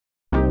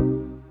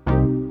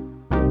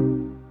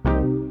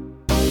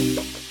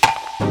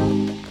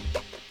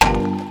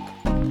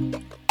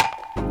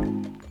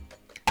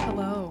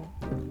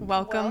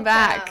Welcome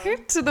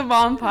back to the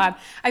Mom Pod.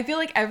 I feel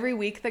like every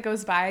week that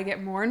goes by, I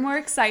get more and more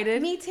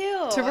excited. Me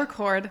too. To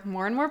record,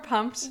 more and more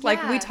pumped. Yeah.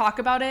 Like, we talk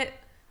about it.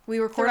 We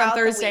record Throughout on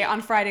Thursday.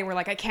 On Friday, we're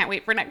like, I can't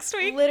wait for next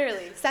week.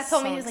 Literally. Seth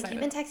told me, he was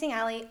excited. like, you've been texting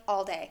Allie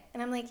all day.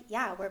 And I'm like,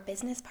 yeah, we're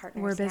business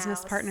partners We're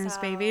business now, partners,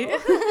 so. baby.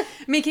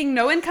 Making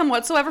no income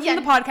whatsoever from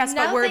the podcast,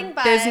 but we're nothing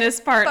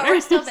business partners. But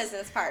we're still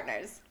business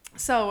partners.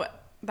 So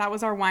that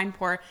was our wine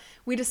pour.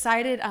 We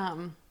decided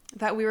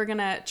that we were going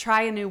to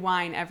try a new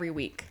wine every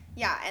week.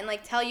 Yeah, and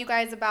like tell you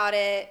guys about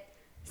it.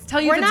 Tell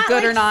you if it's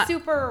good or not.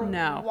 Super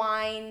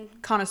wine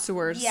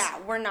connoisseurs. Yeah,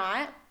 we're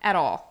not. At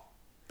all.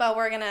 But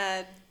we're going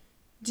to...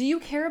 Do you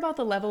care about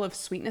the level of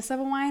sweetness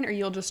of a wine, or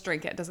you'll just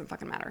drink it? It doesn't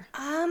fucking matter.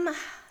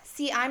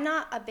 See, I'm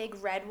not a big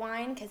red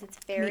wine because it's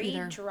very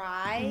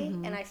dry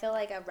and I feel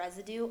like a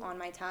residue on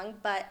my tongue.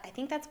 But I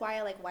think that's why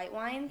I like white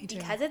wine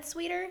because it's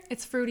sweeter.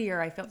 It's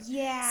fruitier, I feel.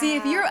 Yeah. See,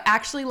 if you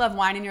actually love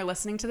wine and you're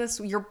listening to this,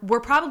 we're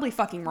probably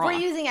fucking wrong. We're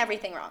using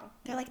everything wrong.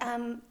 They're like,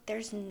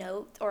 there's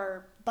note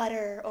or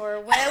butter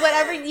or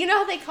whatever. You know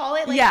how they call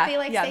it? Like, they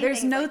like say there's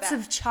things notes like that.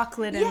 of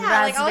chocolate and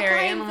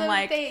raspberry, and I'm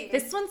like, things.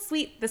 this one's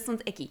sweet, this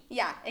one's icky.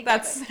 Yeah, exactly.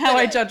 That's how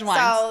I judge wines.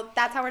 So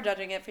that's how we're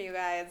judging it for you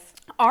guys.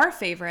 Our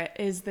favorite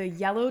is the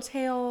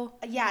Yellowtail.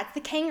 Yeah, it's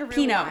the kangaroo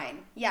Pinot wine.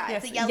 Yeah,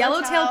 yes. it's a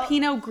Yellowtail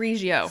Pinot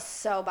Grigio.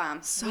 So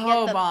bomb. So we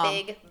get the bomb.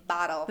 big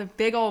bottle. The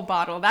big old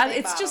bottle.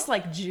 It's just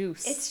like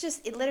juice.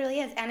 It literally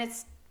is, and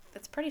it's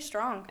pretty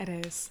strong. It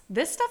is.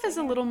 This stuff is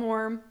a little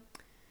more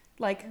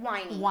like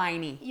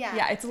whiny.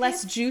 Yeah, it's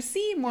less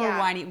juicy, more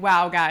whiny.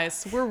 Wow,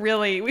 guys,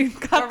 we've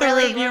got the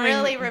reviewing We're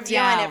really reviewing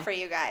down. it for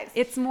you guys.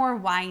 It's more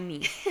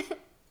whiny.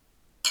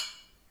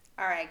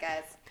 All right,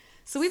 guys.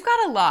 So we've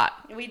got a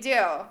lot. We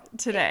do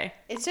today.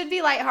 It should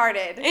be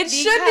lighthearted. It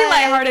should be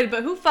lighthearted,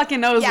 but who fucking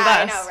knows with us?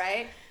 Yeah, I know,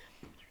 right?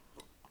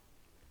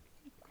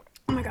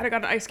 Oh my god, I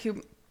got an ice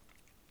cube.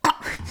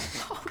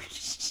 Oh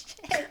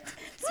shit!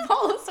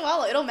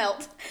 Swallow. It'll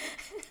melt.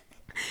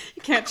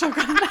 You can't choke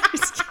on an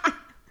ice cube.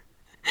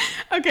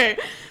 Okay.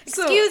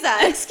 Excuse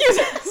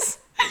us.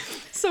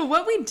 So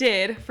what we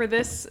did for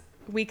this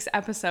week's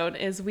episode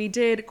is we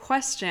did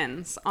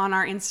questions on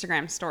our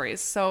Instagram stories.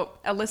 So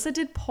Alyssa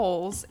did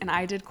polls and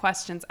I did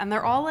questions, and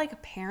they're all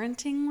like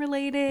parenting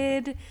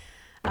related,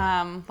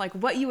 like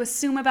what you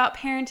assume about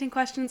parenting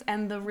questions,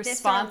 and the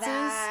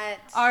responses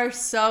are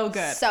so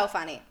good. So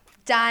funny.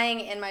 Dying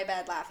in my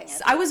bed laughing at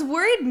it. I was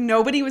worried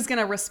nobody was going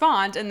to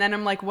respond, and then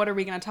I'm like, what are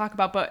we going to talk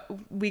about? But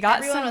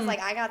everyone was like,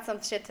 I got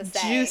some shit to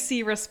say.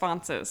 Juicy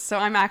responses. So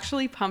I'm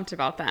actually pumped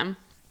about them.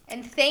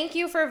 And thank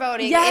you for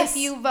voting. Yes. If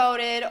you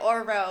voted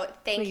or wrote,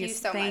 thank you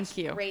so much. Thank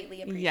you.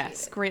 Greatly appreciated.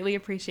 Yes, greatly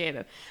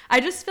appreciated.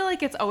 I just feel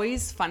like it's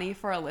always funny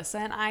for Alyssa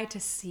and I to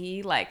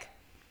see, like,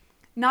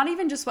 not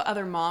even just what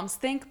other moms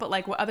think, but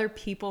like what other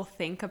people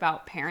think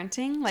about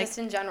parenting. Like,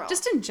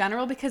 Just in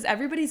general, because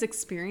everybody's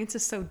experience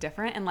is so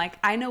different. And like,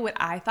 I know what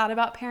I thought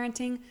about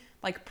parenting,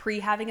 like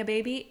pre-having a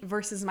baby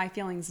versus my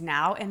feelings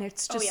now. And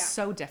it's just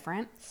so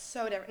different.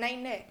 So different. Night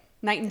and day.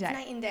 Night and day.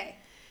 Night and day.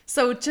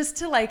 So just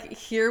to like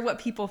hear what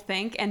people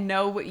think and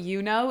know what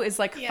you know is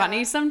like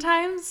funny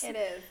sometimes. It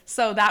is.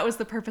 So that was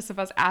the purpose of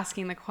us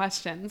asking the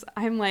questions.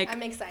 I'm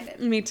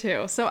excited. Me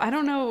too. So I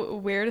don't know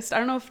where to start. I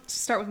don't know if to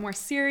start with more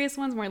serious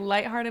ones, more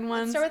lighthearted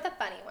ones. Let's start with a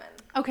funny one.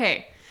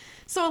 Okay.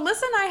 So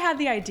Alyssa and I had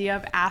the idea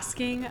of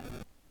asking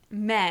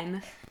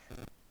men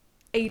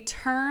a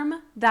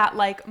term that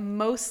like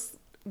most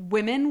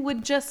women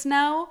would just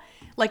know,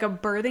 like a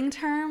birthing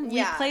term.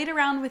 Yeah. We played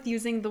around with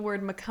using the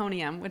word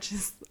meconium, which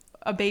is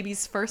a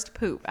baby's first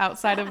poop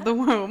outside of the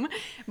womb,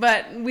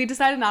 but we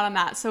decided not on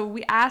that. So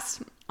we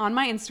asked on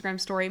my Instagram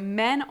story,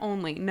 men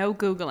only, no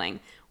Googling,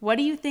 what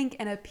do you think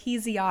an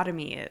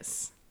episiotomy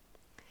is?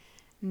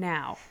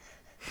 Now,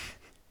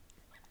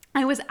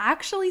 I was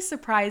actually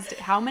surprised at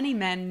how many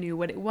men knew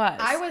what it was.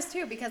 I was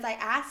too, because I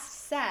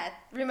asked Seth.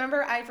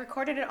 Remember, I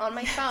recorded it on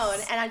my phone,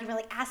 and you were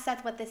like, ask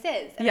Seth what this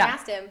is. And I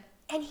asked him,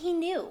 and he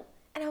knew.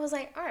 And I was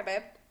like, all right,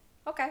 babe.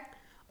 Okay.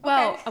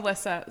 Well,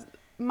 Alyssa,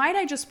 might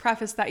I just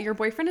preface that your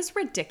boyfriend is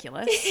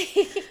ridiculous?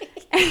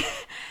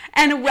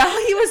 And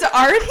while he was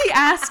already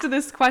asked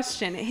this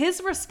question,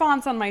 his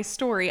response on my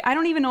story, I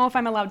don't even know if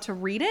I'm allowed to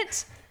read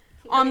it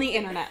on the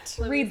internet.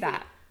 Read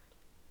that.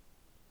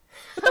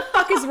 What the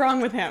fuck is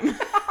wrong with him?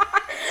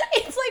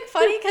 It's like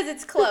funny because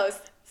it's close.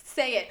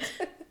 Say it.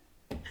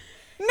 No,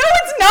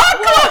 it's not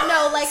close.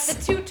 No, like the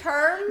two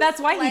terms.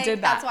 That's why he did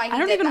that. That's why he did I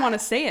don't even want to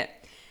say it.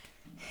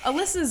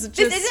 Alyssa's just...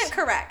 This isn't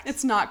correct.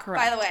 It's not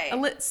correct. By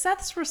the way.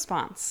 Seth's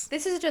response.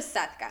 This is just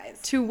Seth,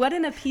 guys. To what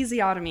an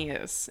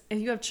episiotomy is, if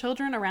you have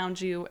children around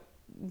you,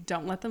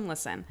 don't let them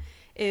listen,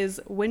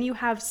 is when you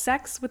have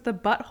sex with the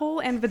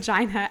butthole and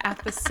vagina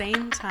at the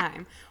same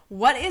time.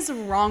 What is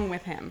wrong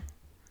with him?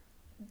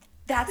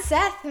 That's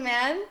Seth,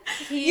 man.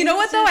 You know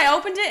what, though? I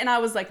opened it and I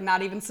was like,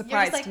 not even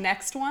surprised. Like,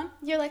 next one.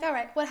 You're like, all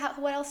right,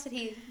 what else did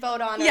he vote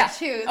on or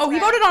choose? Oh, he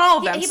voted on all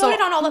of them. He voted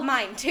on all of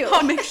mine, too.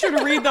 I'll make sure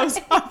to read those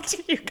off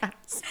to you guys.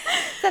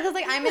 Seth was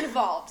like, I'm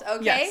involved,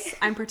 okay? Yes,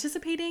 I'm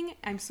participating.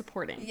 I'm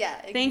supporting. Yeah,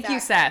 exactly. Thank you,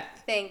 Seth.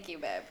 Thank you,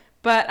 babe.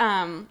 But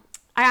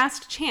I I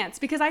asked Chance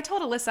because I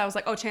told Alyssa, I was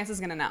like, oh, Chance is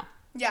going to know.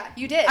 Yeah,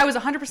 you did. I was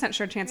 100%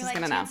 sure Chance is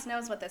going to know. Chance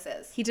knows what this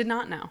is. He did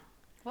not know.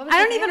 What was I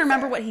his don't even answer?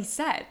 remember what he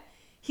said.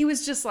 He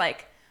was just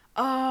like,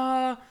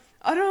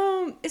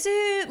 is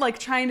it like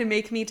trying to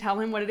make me tell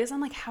him what it is? I'm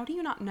like, how do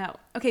you not know?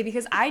 Okay,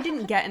 because I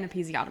didn't get an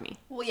episiotomy.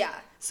 Well, yeah.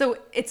 So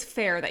it's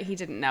fair that he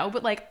didn't know,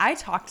 but like I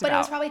talked But about it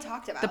was probably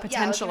talked about. the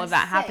potential of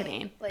that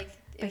happening. Like,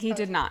 but he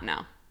did not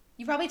know.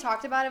 You probably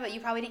talked about it, but you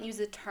probably didn't use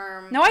the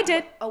term. No, I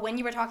did. Oh, when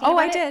you were talking about it? Oh,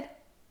 I did.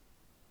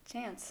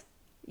 Chance.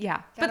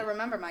 Yeah. Gotta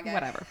remember, my guy.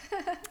 Whatever.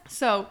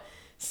 So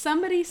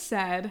somebody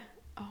said,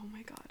 oh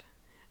my God.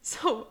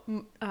 So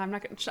I'm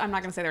not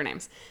gonna say their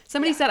names.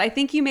 Somebody said, I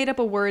think you made up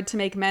a word to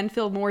make men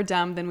feel more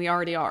dumb than we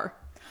already are.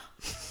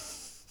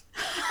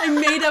 I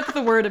made up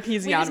the word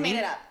episiotomy. We just made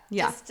it up.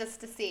 Yeah.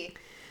 Just to see.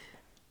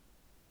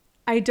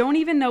 I don't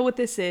even know what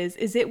this is.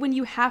 Is it when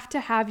you have to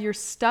have your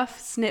stuff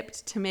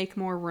snipped to make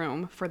more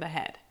room for the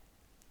head?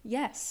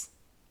 Yes.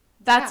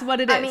 That's what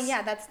it is. I mean,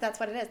 yeah, that's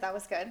what it is. That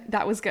was good.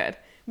 That was good.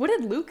 What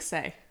did Luke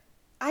say?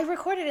 I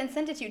recorded and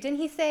sent it to you. Didn't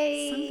he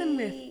say something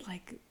with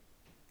like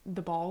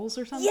the balls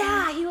or something?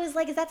 Yeah, he was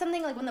like, is that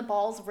something like when the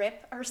balls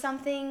rip or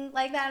something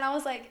like that? And I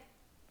was like,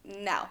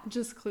 no.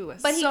 Just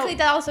clueless. But he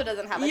also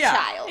doesn't have a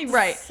child.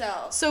 Right.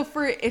 So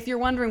if you're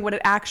wondering what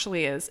it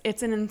actually is,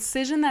 it's an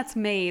incision that's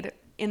made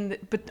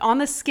on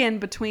the skin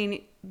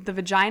between the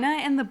vagina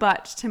and the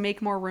butt to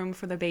make more room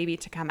for the baby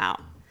to come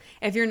out.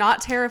 If you're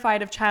not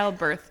terrified of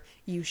childbirth,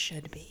 you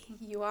should be.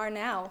 You are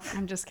now.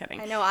 I'm just kidding.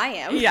 I know I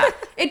am. Yeah.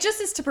 It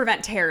just is to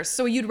prevent tears.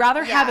 So you'd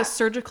rather have a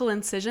surgical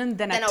incision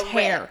than a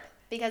tear. Rip,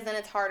 because then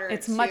it's harder.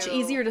 It's much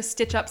easier to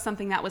stitch up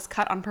something that was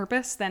cut on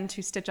purpose than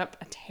to stitch up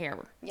a tear.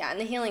 Yeah, and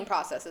the healing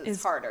process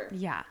is harder.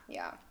 Yeah.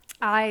 Yeah.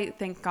 I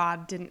thank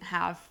God didn't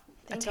have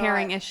a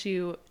tearing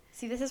issue.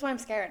 See, this is why I'm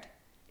scared.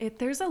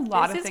 There's a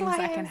lot of things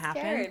that can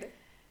happen. Scared.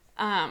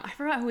 I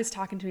forgot who was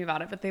talking to me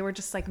about it, but they were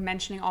just like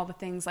mentioning all the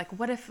things like,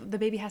 what if the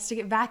baby has to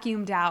get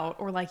vacuumed out,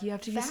 or like you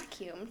have to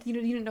vacuumed. You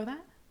didn't know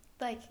that?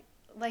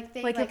 Like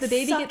they if the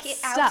baby suck gets it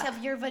stuck out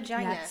of your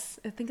vagina. Yes,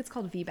 I think it's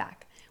called VBAC.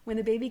 When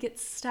the baby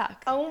gets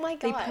stuck. Oh my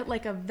God. They put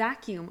like a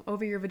vacuum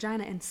over your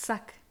vagina and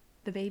suck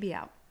the baby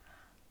out.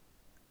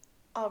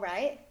 All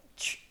right.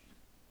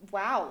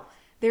 Wow.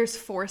 There's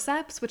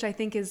forceps, which I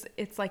think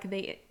it's like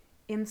they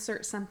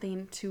insert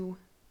something to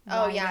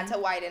to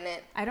widen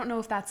it. I don't know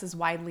if that's as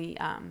widely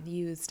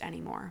used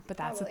anymore, but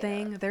that's Probably a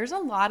thing. not. There's a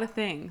lot of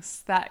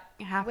things that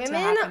have to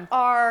happen. Women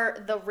are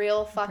the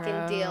real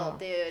fucking deal,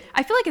 dude.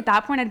 I feel like at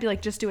that point I'd be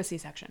like, just do a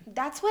C-section.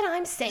 That's what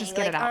I'm saying. Just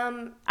get it out.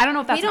 I don't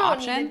know if that's an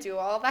option. We don't need to do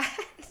all that.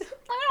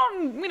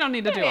 We don't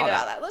need to do all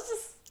that. Let's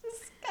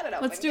just get it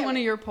open. Let's do one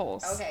of your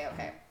polls.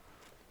 Okay.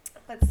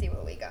 Let's see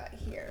what we got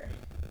here.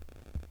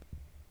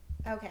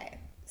 Okay.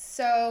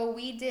 So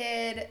we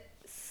did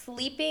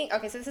sleeping.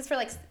 Okay, so this is for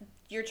like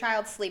your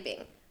child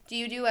sleeping. Do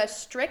you do a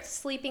strict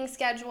sleeping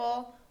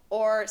schedule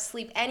or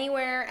sleep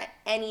anywhere at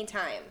any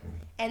time?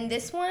 And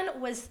this one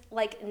was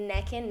like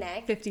neck and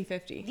neck.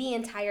 50-50. The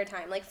entire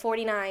time. Like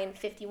 49,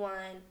 51,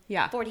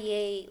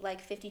 48,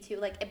 like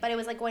 52. But it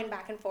was like going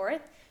back and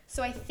forth.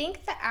 So I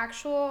think the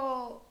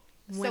actual...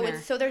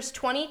 winner. So there's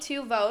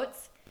 22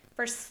 votes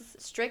for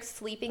strict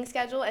sleeping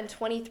schedule and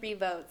 23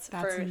 votes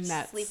for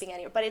sleeping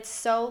anywhere. But it's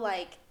so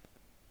like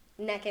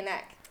neck and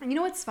neck. And you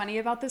know what's funny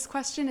about this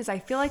question is I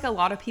feel like a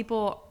lot of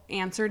people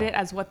answered it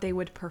as what they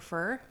would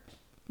prefer,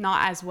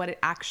 not as what it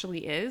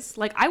actually is.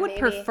 Like I would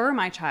prefer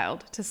my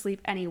child to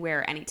sleep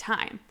anywhere,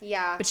 anytime.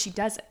 Yeah. But she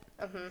doesn't.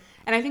 Mm-hmm.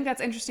 And I think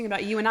that's interesting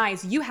about you and I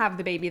is you have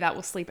the baby that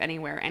will sleep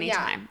anywhere,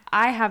 anytime. Yeah.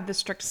 I have the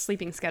strict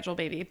sleeping schedule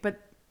baby, but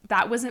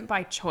that wasn't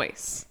by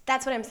choice.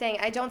 That's what I'm saying.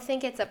 I don't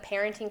think it's a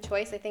parenting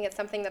choice. I think it's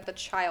something that the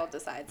child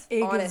decides,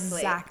 honestly.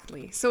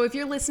 Exactly. So if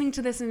you're listening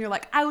to this and you're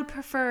like, I would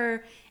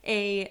prefer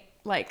a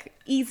like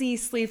easy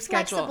sleep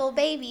schedule. Flexible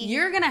baby.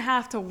 You're going to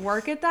have to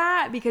work at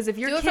that because if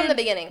your kid... Do it from the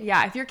beginning.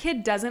 Yeah, if your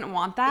kid doesn't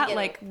want that,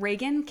 like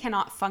Reagan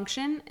cannot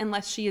function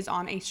unless she is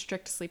on a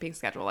strict sleeping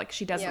schedule. Like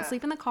she doesn't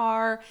sleep in the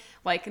car,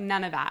 like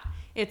none of that.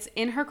 It's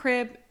in her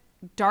crib,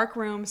 dark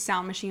room,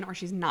 sound machine, or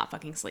she's not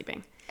fucking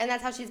sleeping. And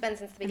that's how she's been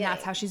since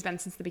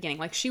the beginning.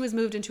 Like she was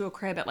moved into a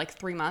crib at like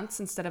 3 months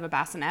instead of a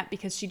bassinet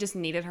because she just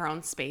needed her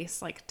own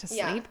space like to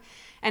sleep.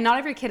 And not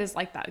every kid is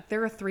like that.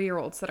 There are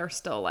 3-year-olds that are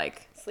still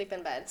like sleep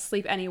in bed,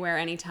 sleep anywhere,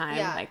 anytime,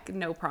 like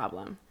no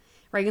problem.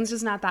 Reagan's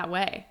just not that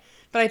way.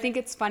 But I think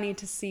it's funny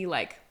to see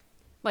like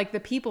the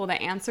people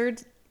that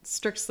answered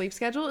strict sleep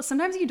schedule.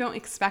 Sometimes you don't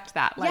expect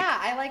that. Like,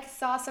 I like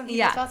saw some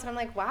people and I'm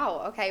like,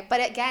 wow, okay.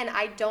 But again,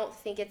 I don't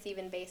think it's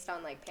even based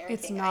on like parenting.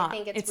 It's not. I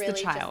think it's really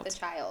just the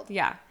child.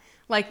 Yeah.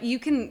 Like you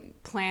can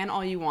plan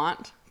all you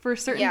want for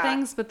certain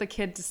things, but the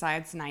kid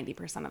decides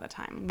 90% of the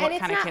time what kind of kid they're going to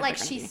be. And it's not like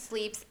she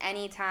sleeps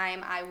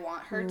anytime I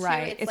want her to.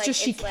 Right. It's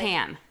just she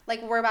can.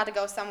 Like we're about to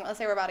go somewhere. Let's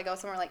say we're about to go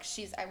somewhere. Like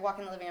I walk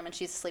in the living room and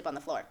she's asleep on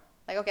the floor.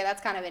 Like, okay,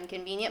 that's kind of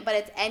inconvenient, but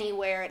it's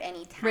anywhere at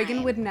any time.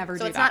 Reagan would never do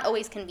that. So it's not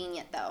always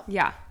convenient though.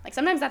 Yeah. Like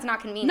sometimes that's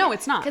not convenient. No,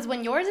 it's not. Because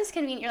when yours is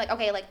convenient, you're like,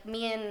 okay, like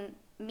me and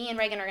me and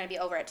Reagan are going to be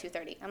over at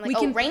 2:30. I'm like, We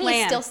can Rainey's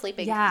plan. still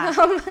sleeping.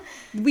 Yeah.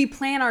 We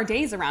plan our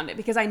days around it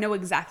because I know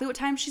exactly what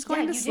time she's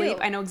going to you sleep.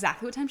 do. I know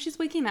exactly what time she's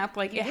waking up.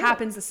 Like, it do.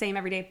 happens the same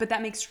every day, but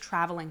that makes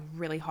traveling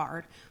really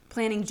hard.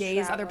 Planning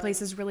days, other Traveling.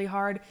 places really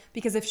hard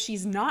because if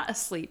she's not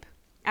asleep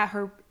at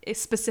her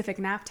specific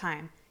nap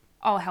time,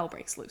 all hell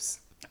breaks loose.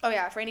 Oh,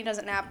 yeah. If Rainey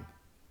doesn't nap,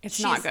 It's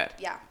not good.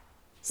 Yeah.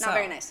 So, Not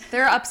very nice.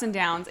 There are ups and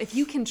downs. If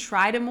you can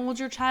try to mold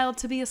your child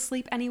to be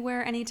asleep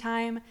anywhere,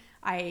 anytime,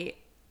 I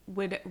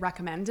would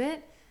recommend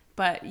it,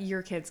 but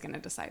your kid's going to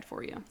decide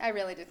for you. I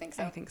really do think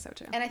so. I think so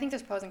too. And I think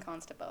there's pros and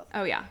cons to both.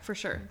 Oh yeah, for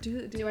sure. Do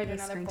I do the another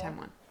screen poll? time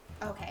one.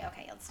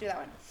 Okay, let's do that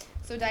one.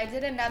 So I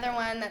did another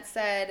one that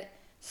said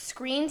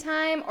screen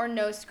time or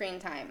no screen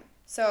time.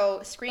 So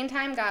screen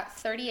time got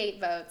 38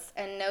 votes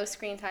and no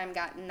screen time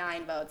got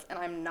 9 votes, and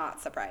I'm not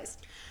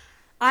surprised.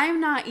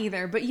 I'm not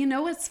either, but you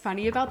know what's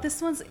funny about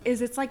this one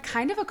is it's like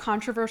kind of a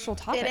controversial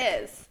topic.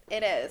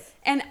 It is.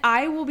 And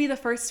I will be the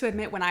first to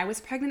admit when I was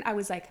pregnant, I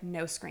was like,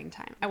 no screen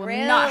time. I will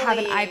not have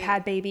an Really?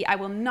 iPad baby. I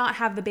will not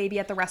have the baby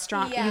at the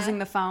restaurant Yeah. using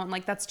the phone.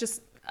 Like that's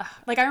just,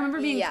 like I remember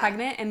being Yeah.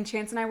 pregnant and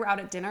Chance and I were out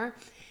at dinner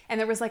and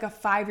there was like a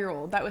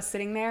 5-year-old that was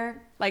sitting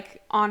there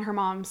like on her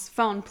mom's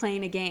phone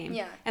playing a game.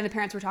 Yeah. And the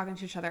parents were talking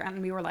to each other and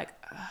we were like,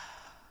 ugh,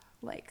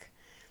 like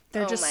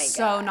they're Oh just my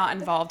so God. not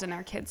involved in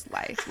our kid's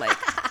life. Like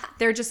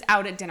they're just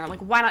out at dinner. Like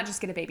why not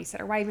just get a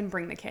babysitter? Why even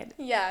bring the kid?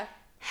 Yeah.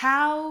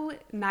 How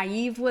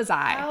naive was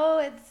I? Oh,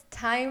 it's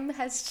time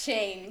has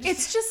changed.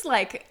 It's just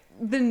like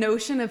the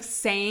notion of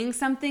saying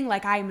something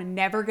like I'm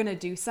never going to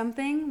do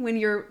something when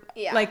you're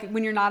Yeah. like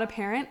when you're not a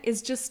parent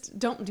is just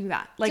don't do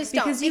that. Like just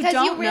because don't. you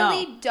don't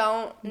really know.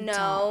 don't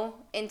know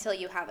until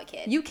you have a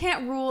kid. You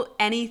can't rule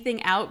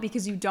anything out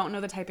because you don't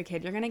know the type of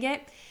kid you're going to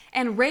get.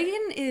 And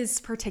Reagan is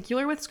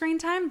particular with screen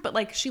time, but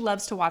like she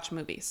loves to watch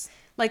movies.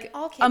 Like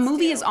All a kids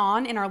movie do. is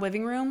on in our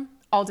living room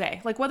all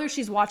day. Like whether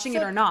she's watching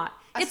it So, or not.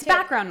 us It's too.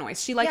 background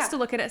noise. She likes Yeah. to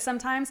look at it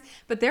sometimes,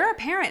 but there are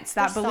parents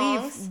that There's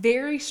believe songs.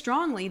 very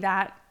strongly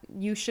that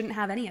you shouldn't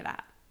have any of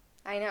that.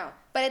 I know.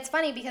 But it's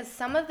funny because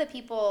some of the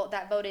people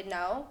that voted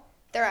no,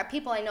 there are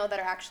people I know that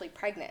are actually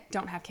pregnant.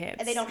 Don't have kids.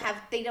 And they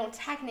don't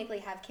technically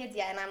have kids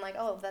yet. And I'm like,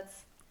 oh,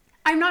 that's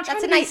I'm not trying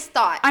a to be, nice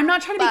thought. I'm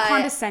not trying to be but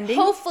condescending.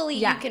 Hopefully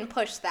Yeah. you can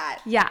push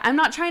that. Yeah, I'm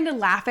not trying to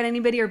laugh at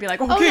anybody or be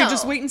like, okay, no.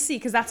 just wait and see,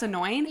 because that's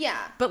annoying. Yeah.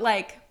 But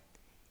like,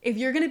 if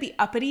you're gonna be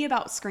uppity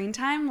about screen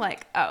time,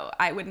 like, oh,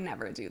 I would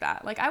never do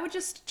that. Like, I would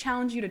just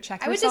challenge you to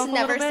check I would yourself just a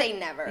little never bit. say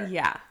never.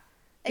 Yeah.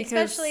 Because-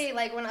 Especially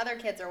like when other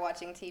kids are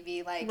watching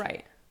TV, like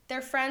Right.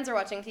 their friends are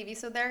watching TV,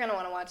 so they're gonna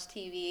want to watch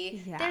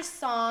TV. Yeah. There's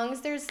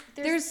songs, there's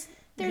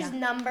yeah.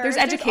 numbers, There's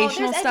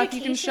educational stuff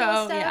you can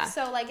show, stuff, yeah.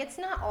 So like it's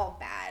not all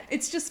bad.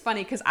 It's just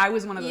funny because I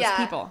was one of those Yeah.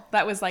 people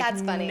that was like,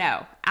 That's funny.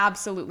 no,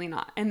 absolutely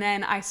not. And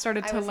then I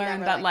started I to was learn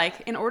never that like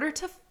like in order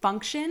to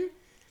function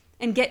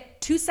and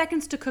get 2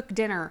 seconds to cook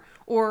dinner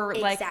or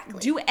like Exactly.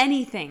 do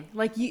anything,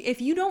 like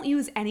if you don't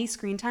use any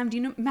screen time, do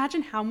you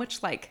imagine how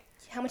much like,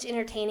 How much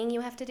entertaining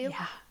you have to do?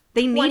 yeah,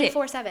 they need it.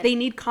 24/7. They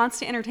need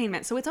constant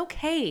entertainment. So it's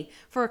okay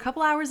for a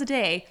couple hours a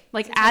day,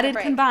 like take a added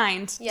break.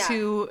 combined Yeah.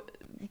 to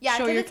Yeah,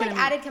 show because your it's kid like a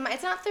movie. added combined.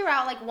 It's not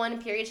throughout like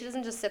one period. She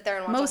doesn't just sit there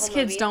and watch Most a whole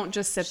kids movie. don't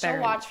just sit there She'll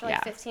and- watch for like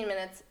yeah. 15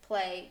 minutes,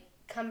 play,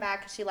 come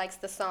back 'cause she likes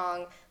the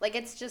song. Like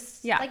it's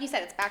just Yeah. like you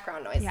said, it's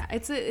background noise. Yeah,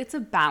 it's a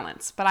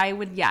balance, but I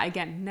would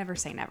again never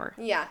say never.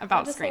 Yeah, about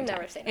I'll just say screen time.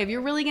 never say If never.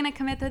 you're really gonna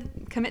commit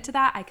to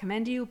that, I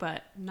commend you,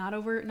 but not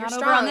over You're over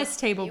strong. on this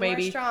table, You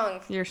baby. are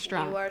strong. You're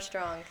strong. You are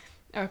strong.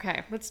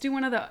 Okay, let's do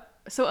one of the.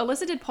 So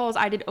Alyssa did polls.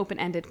 I did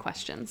open-ended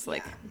questions,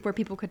 like where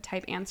people could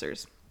type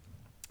answers.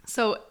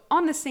 So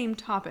on the same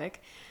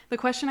topic, the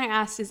question I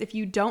asked is, if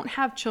you don't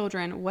have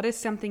children, what is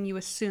something you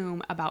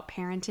assume about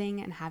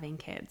parenting and having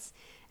kids?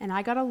 And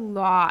I got a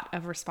lot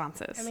of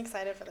responses. I'm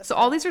excited for this. So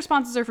all these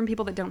responses are from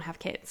people that don't have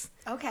kids.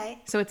 Okay.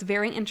 So it's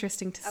very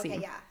interesting to see.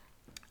 Okay, yeah.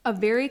 A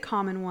very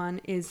common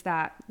one is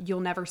that you'll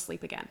never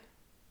sleep again,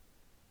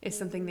 is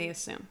something they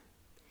assume.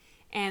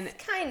 And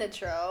Kind of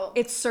true.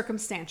 it's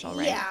circumstantial,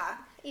 right? Yeah.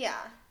 Yeah.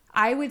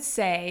 I would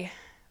say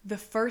the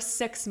first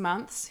 6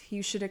 months,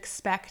 you should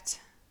expect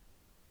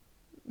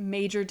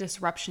major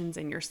disruptions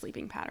in your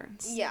sleeping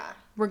patterns. Yeah.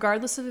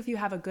 Regardless of if you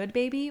have a good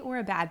baby or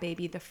a bad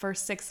baby, the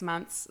first 6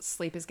 months,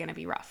 sleep is going to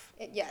be rough.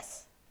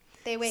 Yes.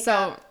 They wake So-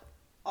 up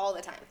all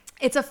the time.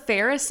 It's a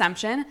fair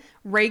assumption.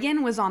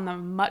 Reagan was on the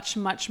much,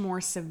 much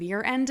more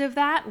severe end of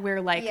that, where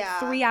like Yeah,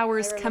 3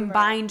 hours I remember.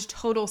 combined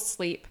total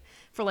sleep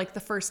for like the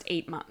first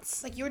 8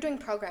 months. Like you were doing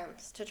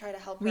programs to try to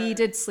help her. We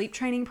did sleep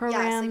training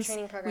programs.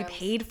 training programs. We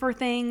paid for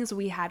things.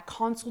 We had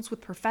consults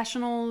with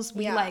professionals.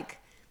 We Yeah. like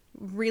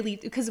really,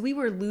 because we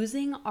were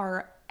losing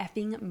our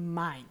effing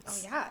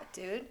minds. Oh yeah,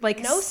 dude. Like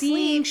no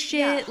seeing sleep,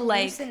 shit, yeah,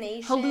 like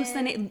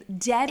hallucination,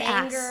 dead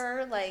ass.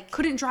 anger, like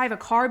Couldn't drive a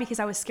car because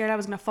I was scared I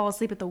was going to fall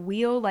asleep at the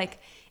wheel. Like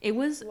it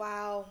was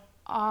wow.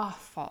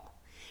 awful.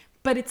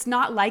 But it's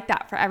not like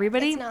that for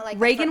everybody. It's not like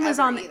that Reagan was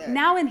forever on either.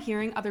 now, in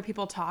hearing other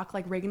people talk,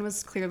 like Reagan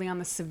was clearly on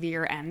the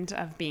severe end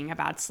of being a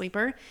bad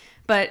sleeper.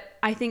 But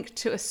I think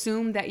to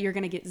assume that you're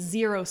going to get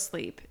zero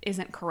sleep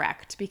isn't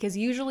correct, because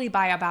usually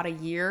by about a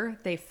year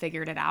they've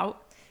figured it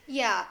out.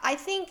 Yeah, I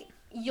think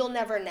you'll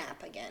never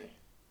nap again.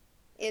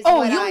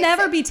 You'll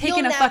never be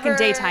taking a fucking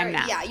daytime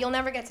nap. Yeah, you'll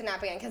never get to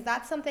nap again, because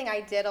that's something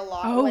I did a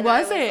lot. Oh, when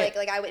was I was it?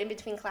 Like I would, in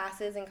between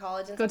classes in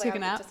college and Go stuff, take a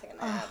nap? just take a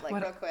nap,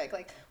 real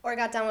quick, or I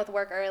got done with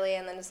work early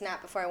and then just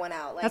nap before I went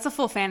out. Like, that's a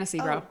full fantasy,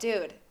 bro. Oh,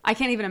 dude. I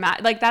can't even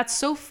imagine. Like, that's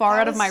so far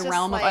out of my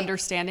realm of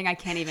understanding. I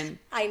can't even.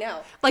 I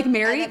know. Like,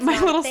 Mary, my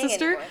little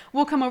sister, anymore.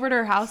 will come over to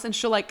her house and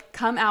she'll like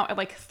come out at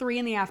like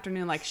 3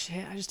 p.m. like,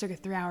 shit, I just took a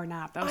 3-hour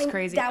nap. That was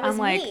crazy. That was I'm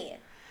like, me.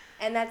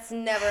 And that's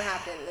never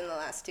happened in the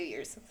last 2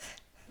 years.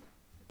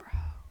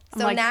 I'm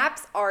So like,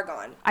 naps are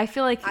gone, I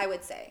feel like, I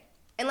would say.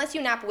 Unless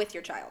you nap with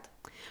your child.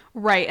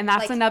 right, and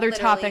that's Like, another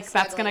literally topic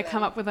that's going to snuggling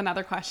come them. up with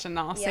another question.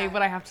 I'll say Yeah.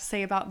 what I have to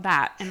say about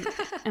that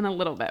in a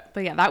little bit.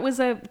 But yeah, that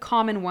was a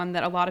common one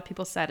that a lot of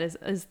people said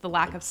is the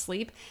lack of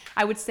sleep.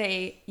 I would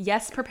say,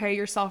 yes, prepare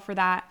yourself for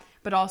that,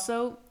 but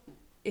also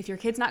if your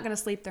kid's not going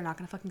to sleep, they're not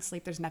going to fucking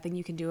sleep. There's nothing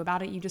you can do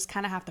about it. You just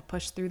kind of have to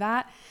push through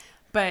that.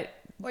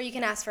 Or you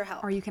can ask for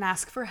help. Or you can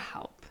ask for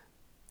help.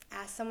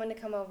 Ask someone to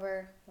come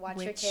over,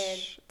 watch your kid,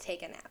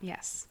 take a nap.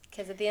 Yes.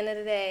 Because at the end of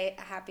the day,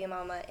 a happy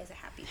mama is a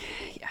happy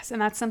baby. Yes, and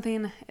that's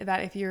something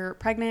that if you're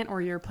pregnant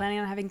or you're planning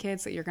on having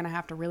kids, that you're going to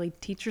have to really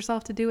teach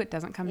yourself to do. It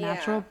doesn't come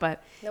natural,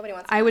 but nobody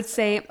wants to I would ask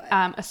say for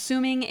help,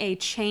 assuming a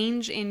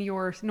change in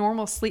your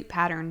normal sleep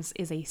patterns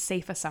is a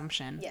safe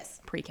assumption.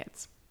 Yes.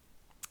 Pre-kids.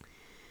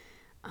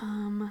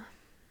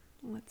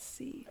 Let's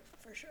see.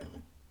 For sure.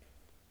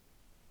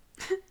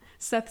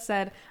 Seth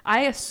said,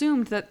 I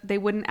assumed that they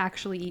wouldn't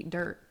actually eat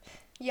dirt.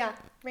 Yeah,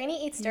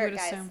 Rainey eats You dirt, would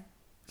guys. assume.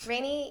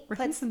 Rainey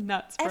Rainey's puts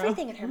nuts, bro.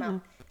 everything in her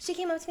mouth. She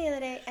came up to me the other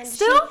day and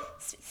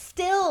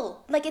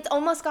Still? like, it's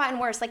almost gotten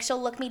worse. Like,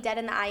 she'll look me dead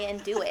in the eye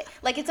and do it.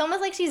 Like, it's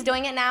almost like she's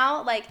doing it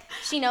now. Like,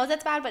 she knows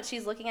it's bad, but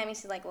she's looking at me.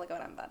 She's like, look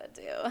what I'm about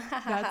to do.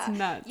 That's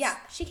nuts. Yeah,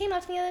 she came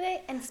up to me the other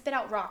day and spit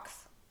out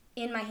rocks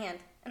in my hand.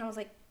 And I was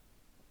like,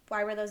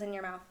 why were those in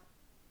your mouth?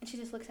 And she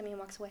just looks at me and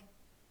walks away.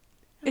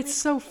 It's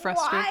so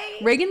frustrating. Why?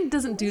 Reagan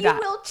doesn't do that.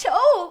 You will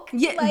choke.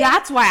 Yeah, Like,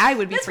 that's why I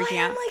would be that's freaking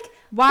why out. I'm like,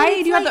 Why but do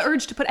it's you have the like-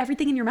 urge to put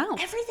everything in your mouth?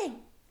 Everything.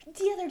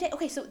 The other day,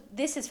 okay, so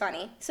this is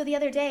funny. So the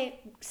other day,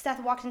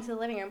 Seth walked into the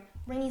living room.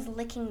 Rainey's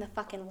licking the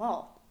fucking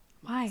wall.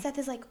 Why? Seth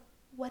is like,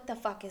 what the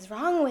fuck is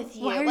wrong with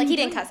you? Why are Like, you he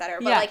didn't doing- cuss at her,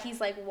 but Yeah. like, he's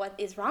like, what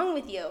is wrong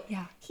with you?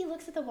 Yeah. He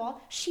looks at the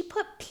wall. She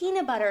put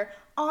peanut butter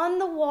on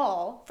the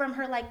wall from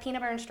her like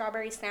peanut butter and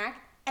strawberry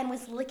snack and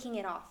was licking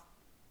it off.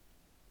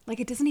 Like,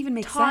 it doesn't even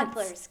make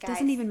Toddlers, sense. guys.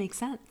 Doesn't even make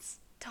sense.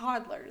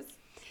 Toddlers.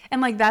 And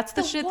like, that's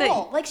the The shit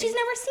wall. that Like, she's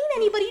never seen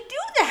anybody do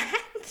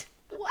that.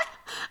 What?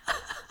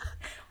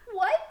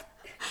 What?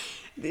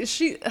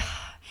 she.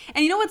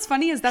 And you know what's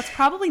funny is that's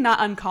probably not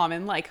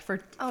uncommon, like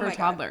for my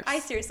toddlers. God. I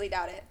seriously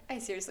doubt it.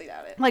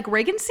 Like,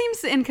 Reagan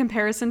seems, in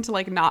comparison to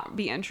like not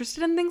be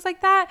interested in things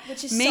like that.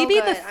 Which is maybe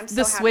so good. I'm so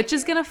the happy switch for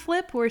is you. gonna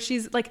flip where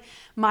she's like,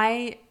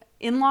 my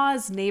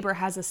in-laws neighbor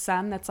has a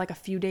son that's like a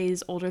few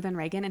days older than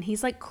Reagan, and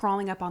he's like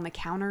crawling up on the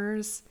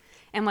counters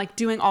and like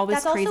doing all this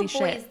That's also crazy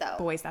boys, shit. though.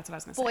 Boys, that's what I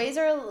was gonna say. Boys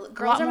are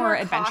girls are more more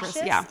adventurous,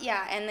 cautious. yeah.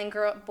 Yeah, and then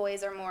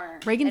boys are more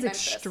Reagan's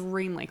adventurous.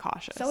 extremely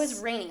cautious. So is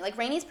Rainey. Like,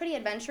 Rainey's pretty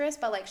adventurous,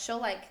 but like, she'll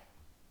like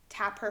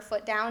tap her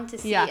foot down to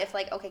see Yeah. if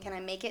like, okay, can I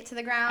make it to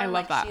the ground? I love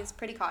like, that. She's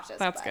pretty cautious.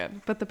 That's but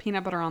good. But the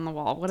peanut butter on the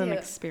wall, what an Dude.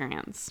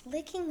 experience.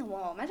 Licking the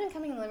wall. Imagine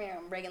coming in the living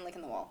room, Reagan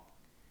licking the wall.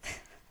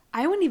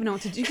 I wouldn't even know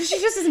what to do because she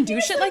just doesn't do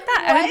shit like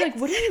that. And I'd be like,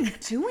 what are you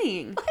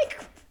doing? Like,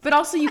 But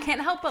also, you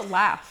can't help but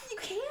laugh. you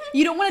can't.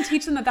 You don't want to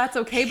teach them that that's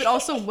okay, but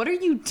also, what are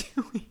you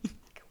doing?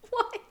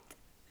 What?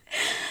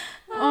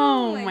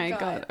 Oh my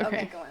God.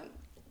 Okay. go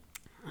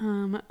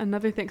on.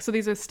 Another thing. So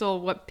these are still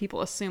what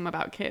people assume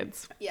about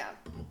kids. Yeah.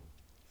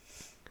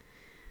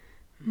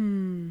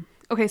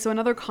 Okay, so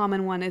another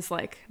common one is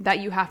like that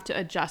you have to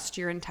adjust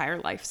your entire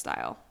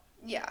lifestyle.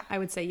 Yeah. I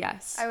would say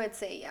yes. I would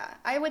say, yeah.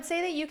 I would say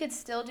that you could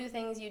still do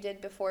things you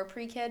did before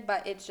pre-kid,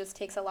 but it just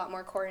takes a lot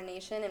more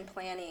coordination and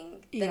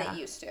planning than Yeah. it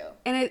used to.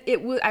 And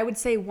it would, I would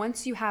say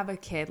once you have a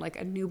kid, like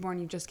a newborn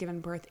you've just given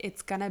birth,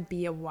 it's gonna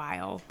be a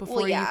while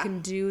before you yeah. can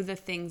do the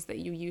things that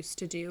you used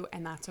to do,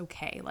 and that's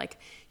okay. Like,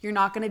 you're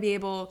not gonna be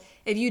able,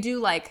 if you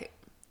do like,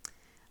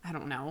 I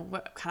don't know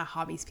what kind of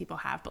hobbies people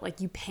have, but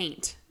like you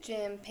paint.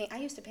 Gym, paint. I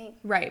used to paint.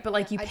 Right, but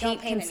like you I don't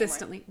paint paint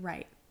consistently.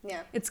 Right.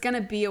 Yeah. It's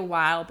gonna be a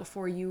while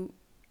before you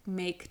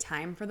make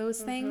time for those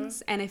Mm-hmm.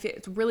 things, and if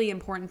it's really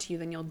important to you,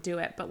 then you'll do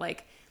it. But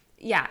like,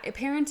 yeah,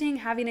 parenting,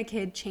 having a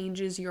kid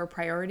changes your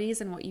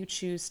priorities and what you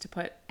choose to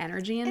put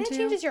energy into. And it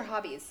changes your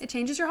hobbies. It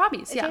changes your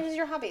hobbies. It Yeah. changes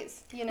your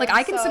hobbies. You know? Like,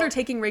 I consider So-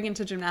 taking Reagan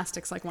to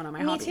gymnastics like one of my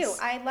Me hobbies. too.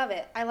 I love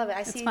it.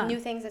 I see fun. new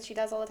things that she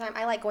does all the time.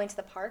 I like going to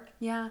the park.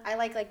 Yeah. I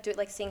like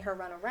seeing her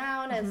run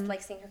around and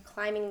like seeing her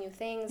climbing new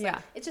things. Like,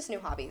 Yeah. it's just new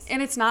hobbies.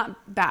 And it's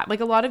not bad. Like,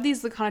 a lot of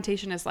these, the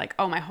connotation is like,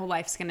 oh, my whole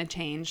life's going to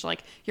change.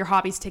 Like, your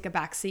hobbies take a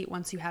back seat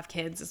once you have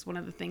kids, is one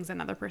of the things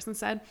another person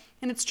said.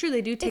 And it's true,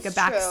 they do take It's a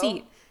back true.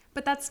 seat.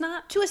 But that's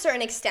not... To a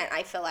certain extent,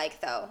 I feel like,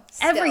 though.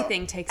 Still.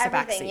 Everything takes a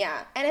back seat.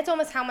 Yeah. And it's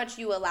almost how much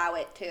you allow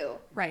it to.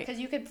 Right. Because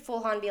you could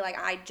full on be like,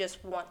 I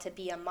just want to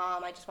be a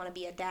mom. I just want to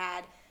be a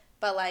dad.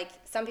 But, like,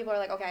 some people are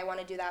like, okay, I want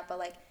to do that. But,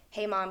 like,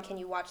 hey, mom, can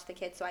you watch the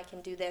kids so I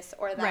can do this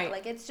or that? Right.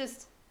 Like, it's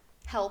just...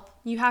 help.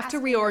 You have to Ask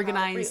for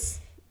reorganize.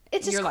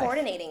 It's just your life.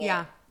 coordinating it.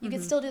 Yeah. You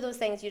can still do those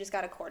things. You just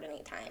got to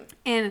coordinate time.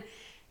 And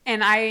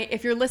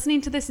if you're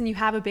listening to this and you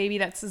have a baby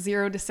that's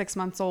 0 to 6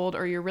 months old,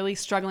 or you're really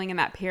struggling in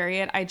that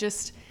period,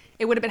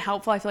 it would have been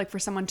helpful, I feel like, for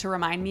someone to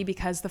remind me,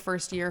 because the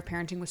first year of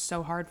parenting was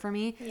so hard for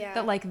me,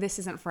 that like, this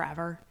isn't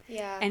forever.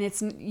 Yeah.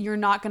 And you're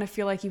not going to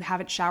feel like you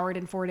haven't showered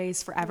in 4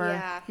 days forever.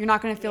 Yeah. You're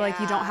not going to feel like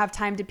you don't have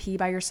time to pee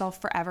by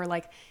yourself forever.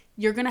 Like,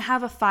 you're going to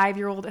have a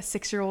 5-year-old, a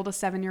 6-year-old, a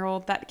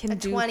 7-year-old that can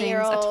do things,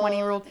 a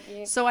 20-year-old.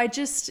 So I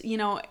just,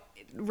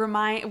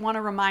 want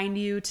to remind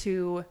you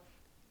to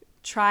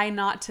try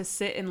not to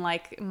sit in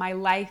like, my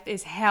life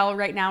is hell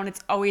right now and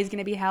it's always going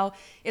to be hell.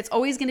 It's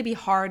always going to be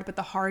hard, but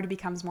the hard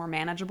becomes more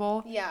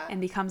manageable. Yeah.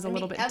 And becomes a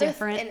little bit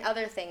different. And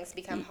other things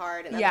become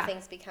hard and other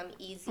things become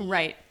easy.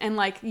 Right. And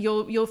like,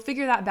 you'll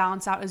figure that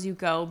balance out as you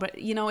go, but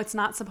it's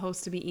not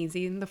supposed to be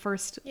easy in the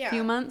first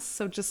few months.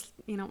 So just,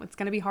 it's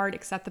going to be hard.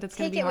 Accept that it's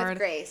going to be hard.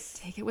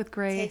 Take it with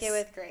grace. Take it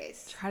with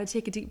grace. Try to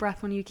take a deep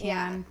breath when you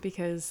can,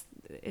 because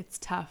it's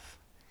tough.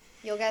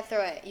 You'll get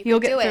through it. You'll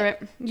get through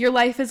it. Your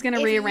life is going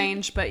to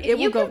rearrange, but it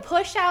will go. If you can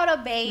push out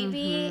a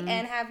baby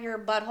and have your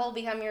butthole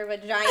become your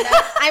vagina,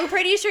 I'm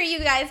pretty sure you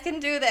guys can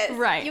do this.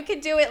 Right. You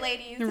could do it,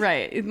 ladies.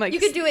 Right. Like,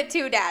 you could do it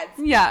too, dads.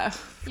 Yeah.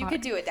 You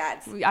could do it,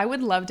 dads. I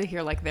would love to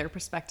hear like their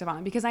perspective on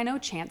it, because I know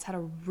Chance had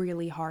a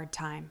really hard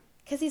time.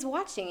 Because he's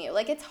watching you.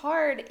 Like, it's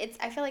hard.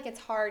 I feel like it's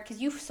hard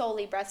because you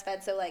solely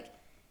breastfed, so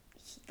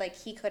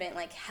he couldn't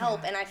like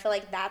help, and I feel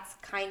like that's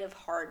kind of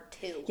hard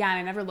too. Yeah, and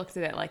I never looked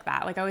at it like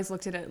that. Like, I always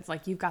looked at it as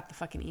like, you've got the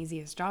fucking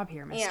easiest job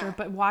here, mister. Yeah.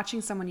 But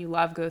watching someone you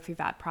love go through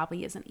that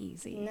probably isn't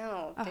easy.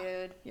 No,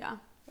 dude. Yeah.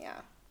 Yeah.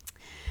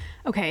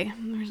 Okay,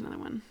 there's another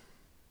one.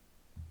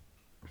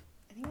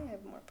 I think I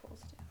have more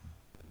polls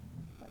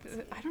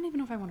too. I don't even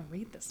know if I want to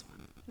read this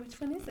one. Which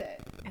one is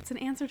it? It's an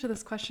answer to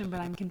this question, but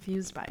I'm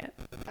confused by it.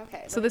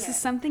 Okay. So this is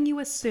something you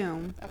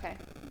assume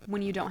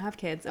when you don't have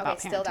kids about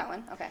parenting. Still that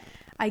one. Okay.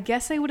 I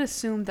guess I would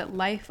assume that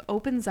life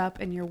opens up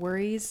and your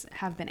worries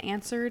have been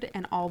answered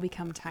and all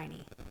become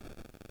tiny.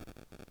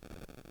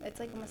 It's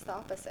like almost the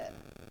opposite,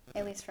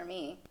 at least for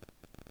me.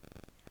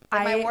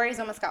 My worries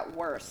almost got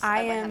worse.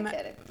 I am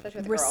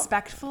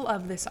respectful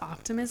of this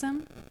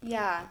optimism.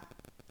 Yeah.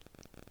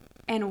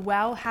 And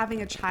while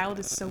having a child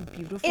is so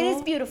beautiful. It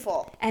is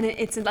beautiful. And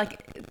it's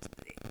like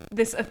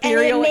this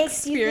ethereal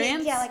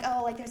experience. You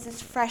think, there's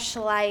this fresh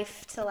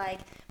life to like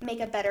make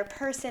a better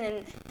person,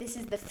 and this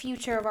is the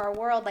future of our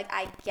world. Like,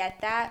 I get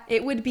that.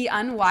 It would be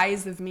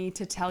unwise of me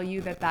to tell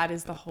you that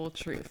is the whole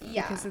truth.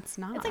 Yeah. Because it's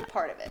not. It's like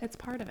part of it. It's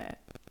part of it.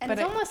 And but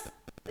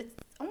it's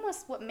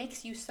almost what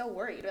makes you so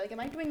worried. Like, am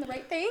I doing the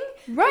right thing?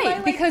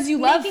 Right, because you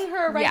love making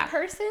her a right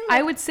person. Like,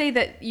 I would say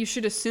that you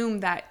should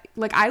assume that,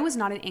 like, I was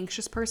not an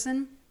anxious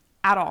person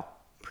at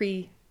all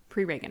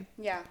pre-Reagan.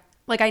 Yeah.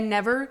 Like, I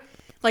never,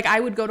 like, I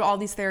would go to all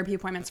these therapy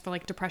appointments for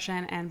like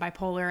depression and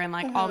bipolar and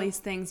like all these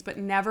things, but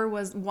never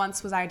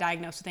once was I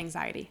diagnosed with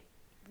anxiety.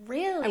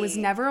 Really? I was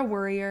never a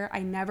worrier. I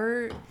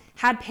never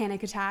had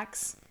panic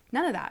attacks.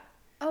 None of that.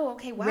 Oh,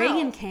 okay. Wow.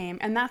 Reagan came,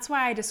 and that's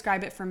why I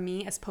describe it for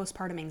me as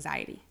postpartum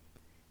anxiety,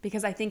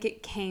 because I think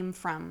it came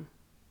from.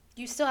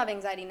 You still have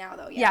anxiety now,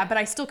 though. Yeah, but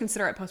I still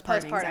consider it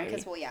postpartum anxiety.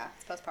 Because,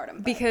 it's postpartum.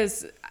 But.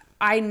 Because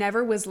I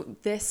never was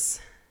this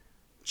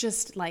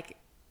just like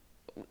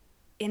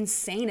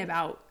insane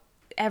about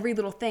every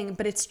little thing,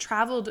 but it's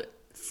traveled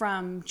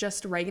from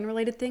just Reagan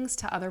related things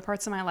to other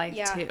parts of my life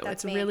too.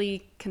 It's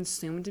really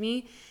consumed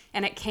me,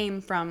 and it came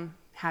from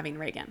having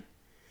Reagan.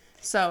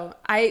 So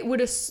I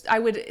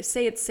would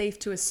say it's safe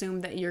to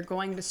assume that you're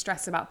going to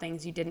stress about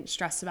things you didn't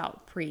stress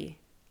about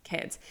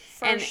pre-kids.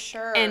 For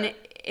sure. And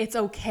it's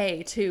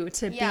okay too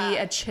to be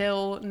a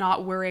chill,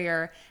 not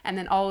worrier, and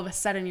then all of a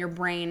sudden your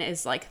brain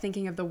is like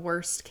thinking of the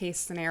worst case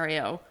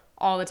scenario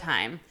all the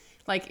time.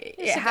 Like,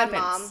 it happens.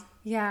 Good mom.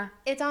 Yeah.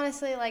 It's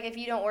honestly like, if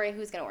you don't worry,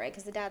 who's gonna worry?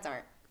 Because the dads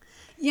aren't.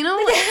 You know,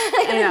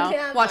 I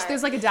know. Watch,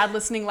 there's like a dad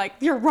listening like,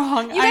 you're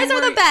wrong. You guys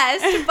are the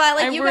best, but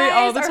like you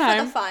guys are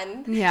for the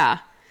fun. Yeah.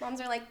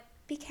 Moms are like,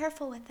 be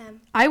careful with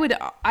them. I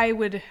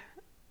would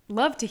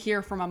love to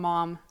hear from a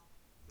mom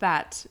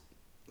that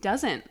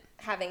doesn't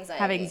have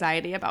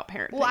anxiety about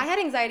parenting. Well, I had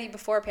anxiety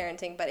before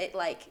parenting, but it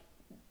like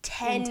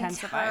 10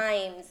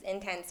 times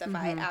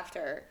intensified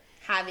after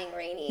having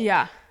Rainey.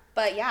 Yeah.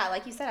 But yeah,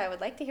 like you said, I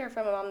would like to hear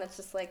from a mom that's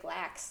just like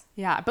lax.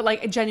 Yeah, but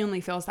like it genuinely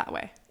feels that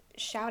way.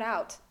 Shout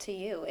out to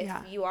you if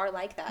you are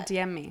like that.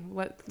 DM me.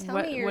 What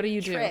do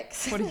you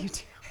tricks. do? What do you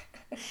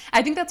do?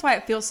 I think that's why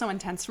it feels so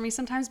intense for me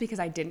sometimes, because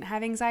I didn't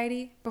have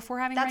anxiety before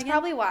having Reagan. That's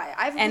probably why.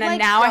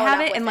 Now I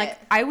have it, and like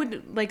I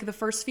would like the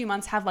first few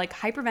months have like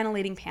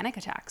hyperventilating panic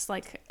attacks.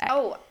 Like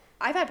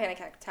I've had panic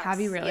attacks. Have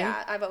you really?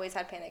 Yeah, I've always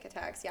had panic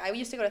attacks. Yeah, I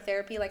used to go to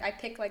therapy. Like, I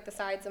pick like the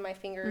sides of my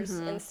fingers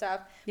and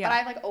stuff. Yeah. But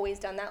I've like always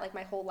done that like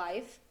my whole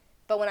life.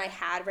 But when I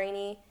had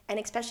Rainey, and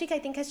especially I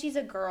think because she's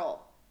a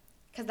girl,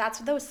 because that's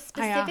the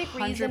specific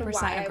reason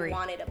why I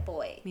wanted a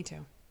boy. Me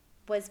too.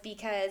 Was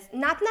because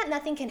not that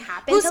nothing can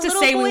happen Who's to to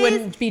little say boys. We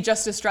wouldn't be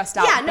just as stressed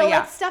out? Yeah, no,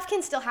 like stuff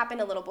can still happen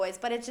to little boys,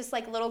 but it's just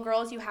like little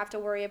girls, you have to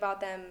worry about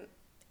them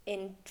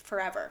in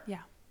forever.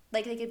 Yeah.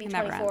 Like, they could be It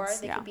never 24,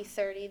 ends, they yeah. could be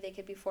 30, they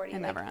could be 40. It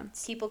like, never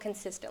ends. People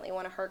consistently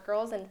want to hurt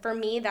girls, and for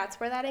me, that's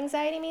where that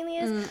anxiety mainly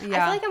is. Yeah. I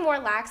feel like I'm more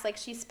lax. Like,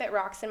 she spit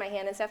rocks in my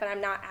hand and stuff, and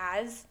I'm not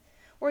as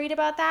worried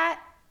about that,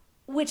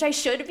 which I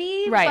should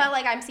be. Right. But,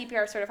 like, I'm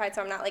CPR certified,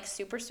 so I'm not, like,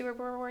 super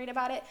worried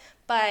about it.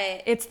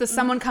 But It's the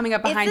someone coming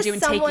up behind you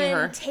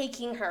and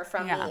taking her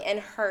from me and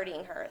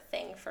hurting her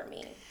thing for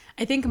me.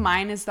 I think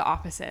mine is the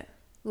opposite.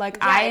 Like,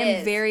 Yeah, I it am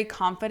is. very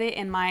confident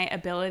in my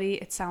ability,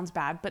 it sounds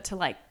bad, but to,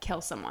 like,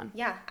 kill someone.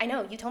 Yeah, I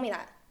know. You told me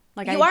that.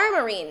 Like, you are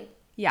a Marine.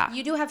 Yeah.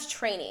 You do have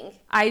training.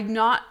 I'm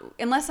not,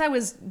 unless I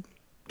was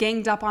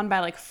ganged up on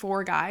by, like,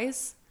 4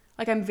 guys,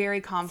 like, I'm very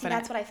See, confident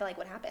that's what I feel like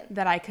would happen.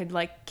 that I could,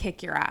 like,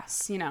 kick your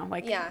ass, you know,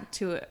 like, Yeah.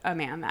 to a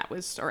man that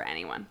was, or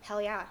anyone. Hell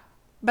yeah.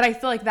 But I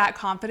feel like that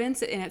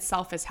confidence in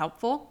itself is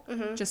helpful,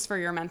 just for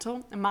your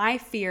mental. My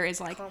fear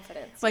is, like,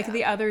 Confidence, like yeah.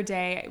 the other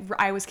day,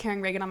 I was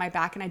carrying Reagan on my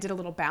back, and I did a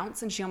little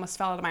bounce, and she almost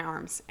fell out of my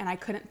arms. And I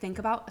couldn't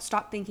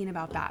stop thinking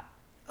about that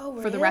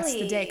for the rest of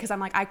the day, because I'm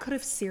like, I could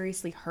have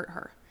seriously hurt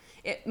her.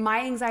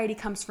 My anxiety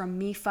comes from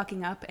me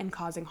fucking up and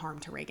causing harm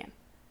to Reagan.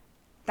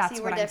 That's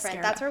See, what we're I'm different.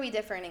 scared That's of. where we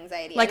differ in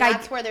anxiety. Like, and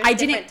that's where there's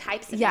different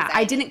types of anxiety.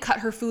 I didn't cut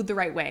her food the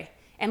right way.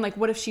 And, like,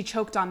 what if she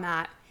choked on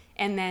that?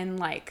 And then,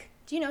 like...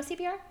 Do you know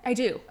CPR? I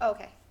do. Oh,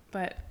 okay.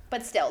 But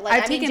still, like,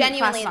 I've I mean, taken genuinely,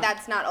 classes on-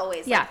 that's not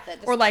always, yeah. like,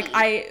 the Or, like,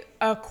 key.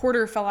 a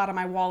quarter fell out of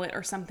my wallet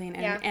or something,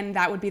 and, Yeah. and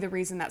that would be the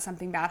reason that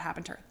something bad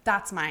happened to her.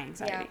 That's my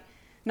anxiety. Yeah.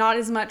 Not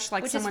as much,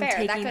 like, Which is someone fair.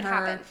 That taking could her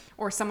happen.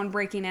 or someone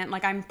breaking in.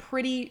 Like, I'm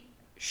pretty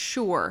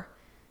sure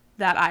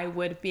that I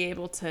would be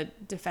able to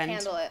defend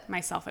Handle it.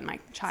 myself and my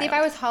child. See, if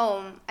I was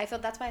home,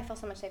 that's why I feel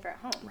so much safer at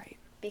home. Right.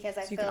 Because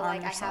I So you can feel arm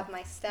like yourself. I have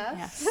my stuff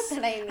Yes.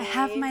 that I need. I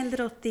have my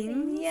little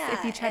things. Yeah.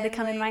 If you tried to and,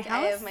 come in my like,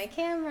 house. I have my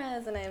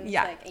cameras, and I'm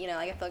Yeah. just like, you know,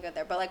 like, I feel good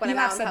there. But, like, when You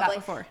I'm have out in said that public.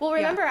 before. Well,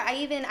 Yeah. remember,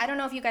 I don't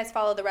know if you guys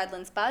follow the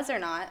Redlands Buzz or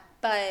not,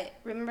 but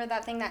remember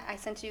that thing that I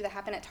sent you that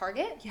happened at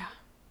Target? Yeah.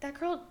 That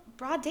girl,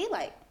 broad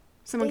daylight.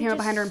 Someone They came up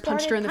just behind her and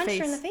punched her in the punched face.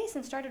 her in the face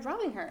and started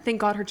robbing her. Thank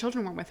God her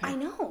children weren't with her. I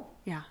know.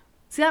 Yeah.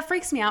 See, that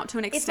freaks me out to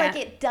an It's extent.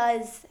 like it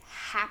does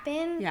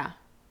happen. Yeah.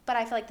 But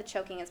I feel like the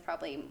choking is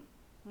probably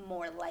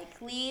more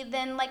likely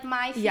than, like,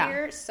 my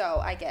fear. Yeah.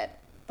 So I get.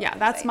 both Yeah,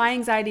 that's anxieties. my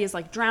anxiety, is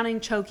like drowning,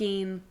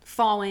 choking,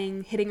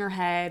 falling, hitting her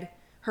head,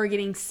 her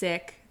getting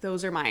sick.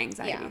 Those are my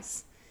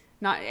anxieties.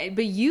 Not,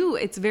 but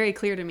it's very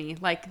clear to me,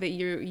 like, that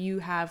you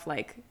have,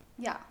 like,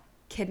 Yeah.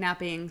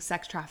 kidnapping,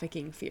 sex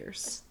trafficking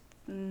fears.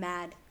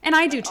 Mad. And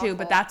I do Like, too, awful.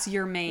 but that's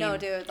your main. No,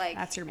 dude, like,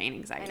 that's your main I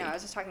anxiety. know. I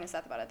was just talking to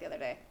Seth about it the other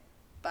day,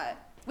 but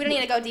we don't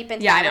need to go deep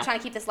into Yeah, I that. know. We're trying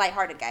to keep this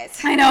lighthearted, guys.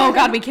 I know,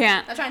 God, we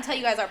can't. I'm trying to tell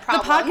you guys our The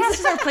problems. podcast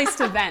is our place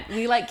to vent.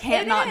 We, like,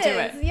 can't not do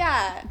is, it.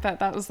 Yeah. But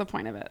that was the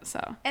point of it,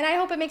 so. And I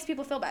hope it makes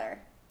people feel better.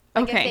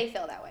 Like, Okay. if they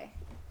feel that way.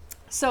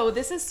 So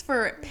this is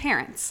for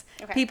parents,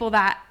 Okay. people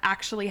that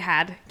actually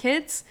had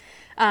kids.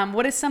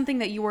 What is something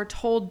that you were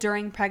told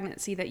during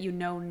pregnancy that you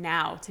know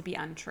now to be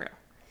untrue?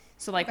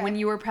 So, like, Okay. when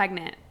you were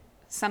pregnant,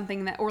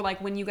 something that, or like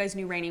when you guys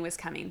knew Rainey was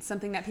coming,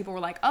 something that people were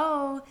like,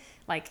 oh,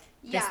 like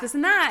Yeah. this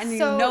and that, and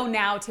So- you know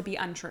now to be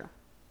untrue.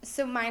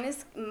 So mine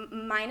is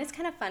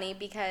kind of funny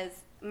because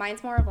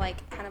mine's more of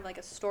like kind of like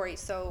a story.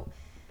 So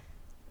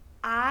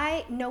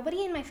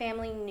nobody in my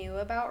family knew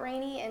about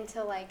Rainey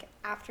until like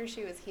after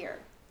she was here.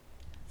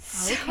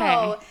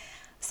 Okay.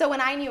 So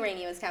when I knew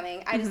Rainey was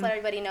coming, I just let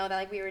everybody know that,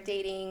 like, we were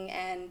dating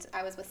and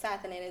I was with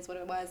Seth, and it is what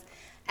it was.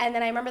 And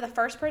then I remember the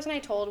first person I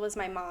told was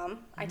my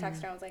mom. I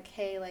texted her. I was like,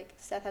 "Hey, like,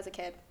 Seth has a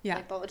kid."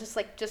 Yeah.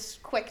 Like,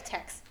 just quick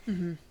text.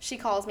 She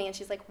calls me and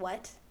she's like,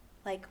 "What?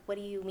 Like, what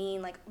do you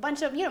mean?" Like, a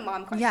bunch of,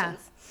 mom questions. Yeah.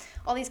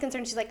 All these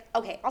concerns. She's like,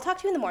 "Okay, I'll talk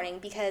to you in the morning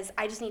because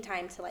I just need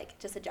time to, like,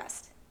 just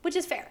adjust." Which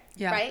is fair,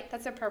 Yeah. right?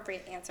 That's an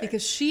appropriate answer.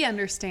 Because she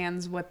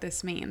understands what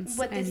this means.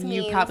 What this and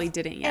means. you probably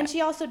didn't yet. And she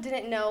also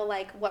didn't know,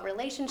 like, what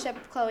relationship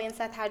Chloe and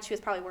Seth had. She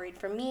was probably worried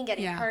for me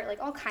getting Yeah. hurt, like,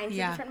 all kinds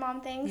Yeah. of different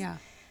mom things. Yeah.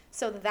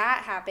 So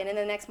that happened. And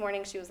the next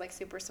morning, she was, like,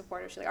 super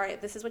supportive. She's like, "All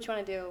right, this is what you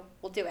want to do.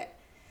 We'll do it."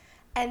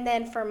 And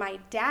then for my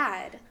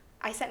dad,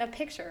 I sent a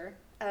picture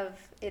of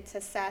it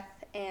to Seth,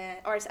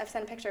 I've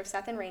sent a picture of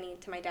Seth and Rainey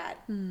to my dad.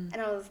 And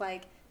I was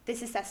like,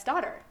 "This is Seth's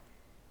daughter."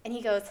 And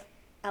he goes,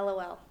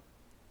 "LOL."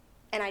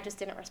 And I just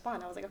didn't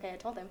respond. I was like, "Okay, I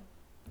told him."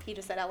 He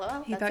just said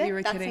LOL. He That's thought it. you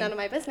were That's kidding. none of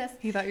my business.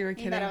 He thought you were He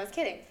kidding. thought I was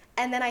kidding.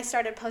 And then I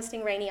started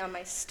posting Rainey on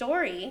my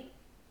story,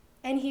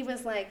 and he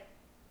was like,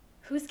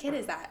 "Whose kid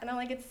is that?" And I'm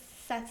like, "It's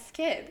Seth's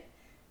kid."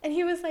 And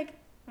he was like,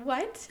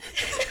 "What?"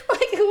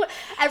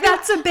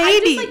 That's a I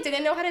baby. just, like,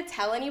 didn't know how to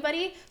tell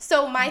anybody.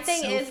 So my That's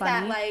thing so is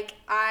that, funny. like,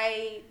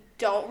 I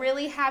don't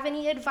really have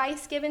any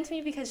advice given to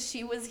me because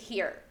she was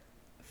here.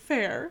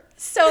 Fair.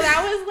 So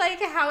that was,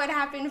 like, how it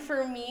happened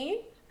for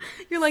me.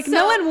 You're like, So,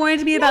 no one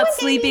warned me no about one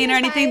gave me sleeping or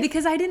anything advice.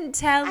 because I didn't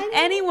tell I didn't-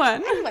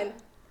 anyone.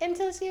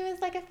 Until she was,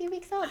 like, a few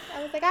weeks old.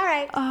 I was like, "All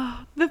right."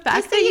 Oh, the fact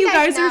Just so that you you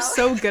guys guys are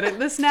know. so good at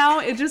this now,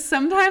 it just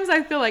sometimes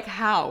I feel like,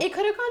 how? It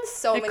could have gone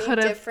so It many could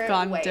have different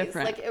gone ways.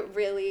 different. Like, it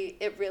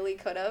really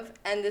could have.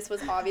 And this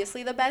was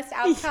obviously the best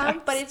outcome.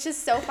 Yes. But it's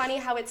just so funny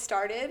how it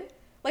started.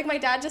 Like, my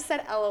dad just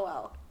said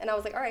LOL. And I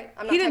was like, "All right,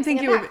 I'm not He didn't texting think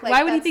him you were. back." Like,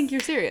 Why would he that's- think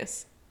you're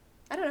serious?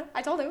 I don't know.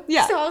 I told him.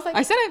 Yeah. So I was like,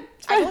 I said it.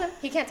 It's I fine. told him.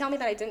 He can't tell me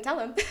that I didn't tell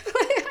him.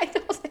 I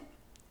told him.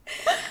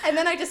 And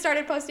then I just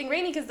started posting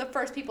Rainy because the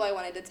first people I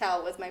wanted to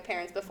tell was my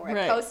parents before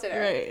I posted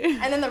her. Right.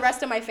 And then the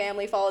rest of my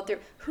family followed through.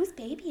 Whose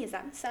baby is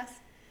that, Miss Seth?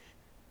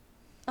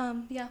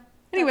 Yeah.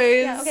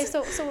 Anyways. Yeah, okay,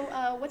 so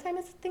what time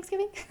is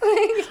Thanksgiving?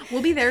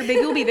 We'll be there.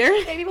 Baby will be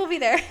there. Baby will be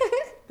there.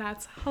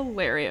 That's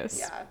hilarious.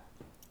 Yeah.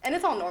 And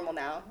it's all normal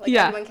now. Like,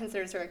 Yeah. everyone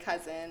considers her a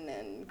cousin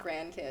and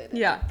grandkid.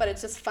 Yeah. But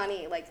it's just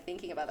funny, like,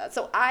 thinking about that.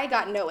 So I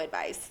got no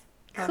advice.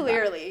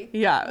 Clearly.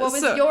 Yeah. What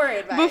was your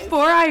advice?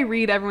 Before I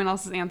read everyone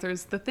else's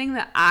answers, the thing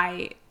that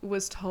I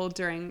was told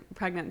during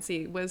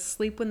pregnancy was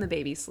sleep when the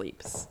baby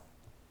sleeps.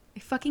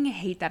 I fucking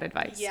hate that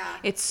advice. Yeah.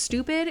 It's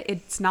stupid.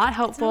 It's not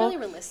helpful. It's not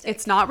really realistic.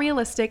 It's not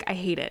realistic. I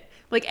hate it.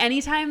 Like,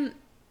 anytime,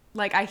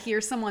 like, I hear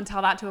someone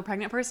tell that to a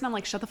pregnant person, I'm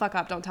like, shut the fuck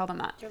up. Don't tell them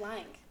that. You're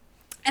lying.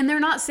 And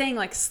they're not saying,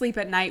 like, sleep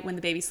at night when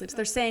the baby sleeps.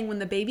 They're saying when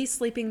the baby's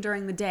sleeping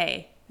during the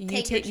day, you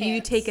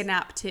take a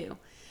nap too.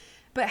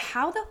 But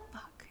how the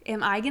fuck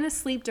am I going to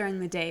sleep during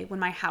the day when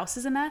my house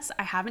is a mess?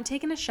 I haven't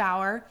taken a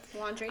shower.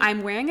 Laundry.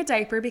 I'm wearing a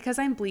diaper because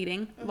I'm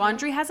bleeding. Mm-hmm.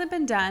 Laundry hasn't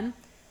been done.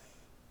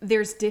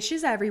 There's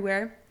dishes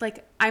everywhere.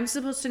 Like, I'm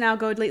supposed to now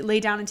go lay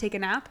down and take a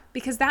nap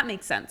because that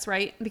makes sense,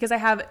 right? Because I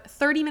have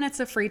 30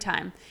 minutes of free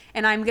time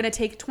and I'm going to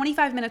take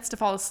 25 minutes to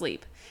fall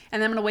asleep. And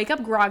then I'm going to wake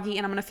up groggy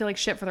and I'm going to feel like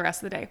shit for the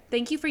rest of the day.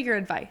 Thank you for your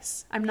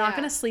advice. I'm not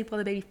going to sleep while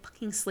the baby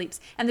fucking sleeps.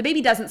 And the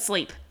baby doesn't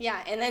sleep.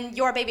 Yeah, and then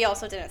your baby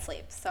also didn't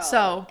sleep.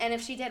 So. And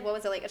if she did, what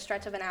was it, like a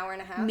stretch of an hour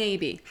and a half?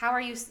 Maybe. How are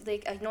you,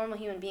 like, a normal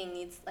human being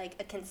needs, like,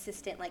 a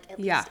consistent, like, at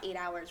least 8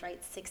 hours,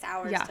 right? 6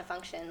 hours to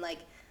function.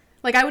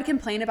 Like, I would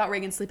complain about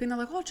Reagan sleeping. They're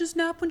like, oh, just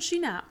nap when she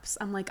naps.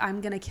 I'm like,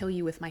 I'm going to kill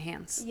you with my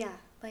hands. Yeah.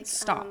 Like,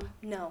 stop.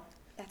 No,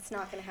 that's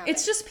not going to happen.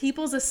 It's just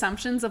people's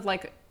assumptions of,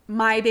 like,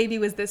 my baby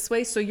was this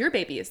way, so your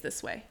baby is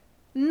this way.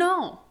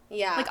 No.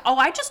 Yeah. Like, oh,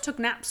 I just took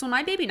naps, so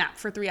my baby napped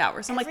for 3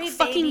 hours. I'm Every like,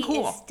 fucking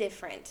cool. Is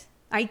different.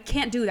 I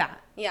can't do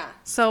that. Yeah.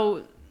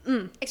 So,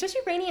 especially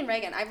Rainy and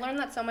Reagan. I've learned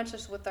that so much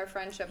just with our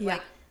friendship.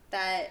 Like,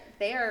 that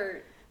they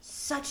are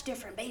such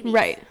different babies.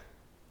 Right.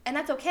 And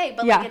that's okay,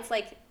 but, like, it's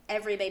like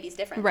every baby's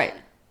different. Right.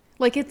 Then.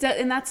 Like, it's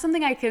and that's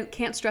something I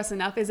can't stress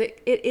enough is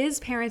it is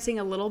parenting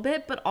a little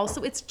bit, but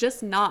also it's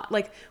just not.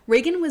 Like,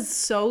 Reagan was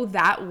so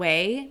that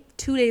way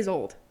 2 days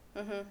old.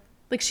 Mm-hmm.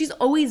 Like, she's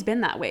always been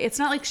that way. It's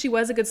not like she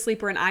was a good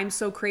sleeper and I'm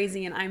so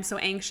crazy and I'm so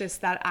anxious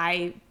that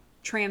I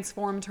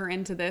transformed her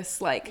into this,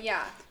 like,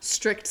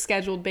 strict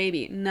scheduled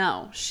baby.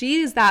 No,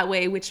 she's that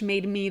way, which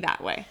made me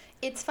that way.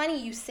 It's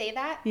funny you say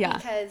that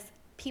because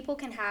people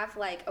can have,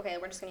 like, okay,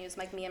 we're just going to use,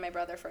 like, me and my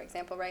brother, for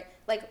example, right?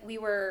 Like, we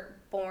were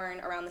born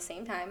around the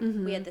same time.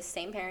 Mm-hmm. We had the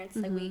same parents.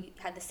 Mm-hmm. Like, we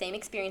had the same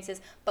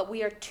experiences, but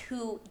we are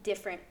two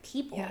different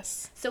people.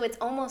 Yes. So it's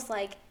almost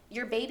like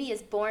your baby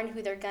is born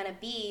who they're going to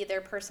be,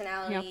 their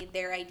personality,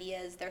 their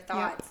ideas, their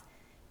thoughts.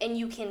 And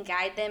you can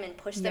guide them and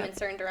push them in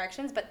certain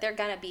directions, but they're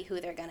going to be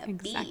who they're going to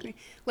be.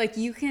 Like,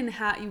 you can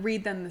you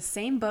read them the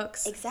same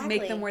books,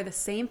 make them wear the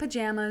same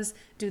pajamas,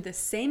 do the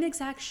same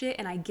exact shit,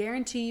 and I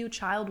guarantee you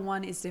child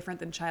 1 is different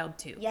than child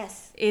 2.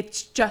 Yes.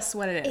 It's just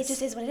what it is. It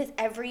just is what it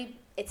is.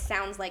 It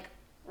sounds like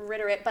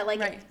rhetoric, but,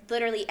 like,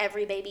 literally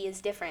every baby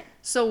is different.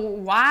 So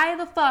why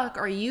the fuck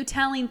are you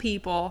telling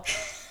people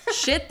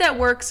shit that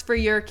works for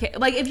your kid?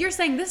 Like, if you're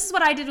saying this is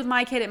what I did with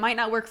my kid, it might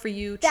not work for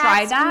you.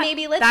 Try that.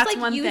 Maybe let's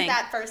use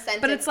that first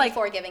sentence, but it's like,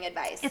 before giving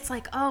advice. It's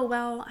like, oh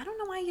well, I don't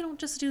know why you don't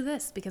just do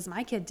this because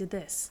my kid did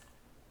this.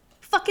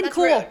 Fucking That's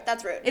cool. Rude.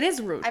 That's rude. It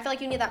is rude. I feel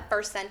like you need that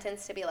first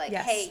sentence to be like,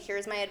 hey,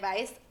 here's my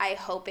advice. I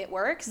hope it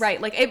works.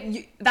 Right.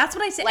 Like, that's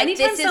what I say. Like,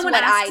 anytime someone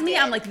asks me,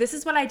 I'm like, this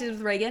is what I did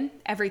with Reagan.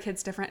 Every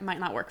kid's different. It might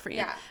not work for you.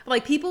 Yeah. But,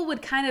 like, people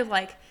would kind of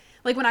like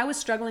when I was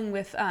struggling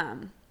with,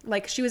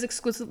 like,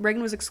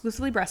 Reagan was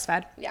exclusively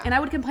breastfed. Yeah. And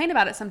I would complain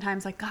about it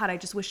sometimes. Like, God, I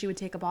just wish she would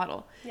take a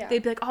bottle. Yeah.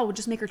 They'd be like, oh, we'll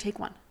just make her take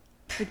one.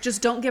 Like,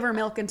 just don't give her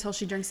milk until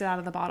she drinks it out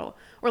of the bottle.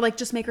 Or, like,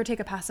 just make her take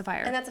a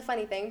pacifier. And that's a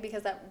funny thing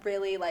because that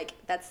really, like,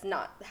 that's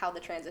not how the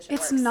transition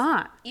works. It's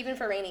not. Even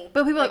for Rainy.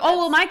 But people are like, oh,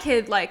 well, my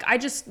kid, like, I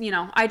just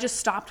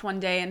stopped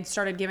one day and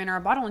started giving her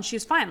a bottle and she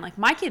was fine. Like,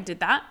 my kid did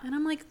that. And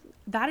I'm like,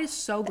 that is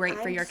so great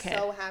for your kid. I'm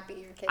so happy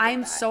your kid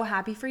I'm so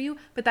happy for you,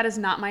 but that is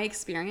not my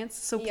experience.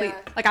 So please,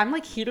 like, I'm,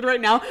 like, heated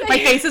right now. My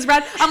face is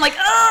red. I'm like,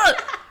 ugh!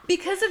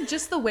 Because of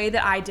just the way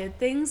that I did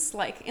things,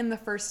 like, in the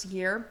first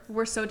year,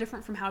 we're so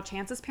different from how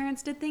Chance's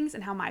parents did things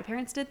and how my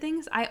parents did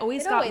things. I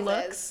always got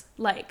looks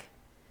like,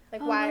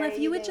 oh, why well, if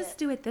you would just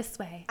do it this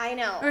way. I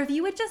know. Or if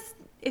you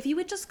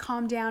would just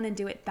calm down and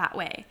do it that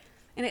way.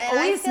 And it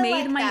always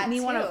made me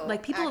want to,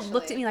 like, people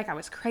looked at me like I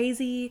was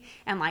crazy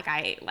and like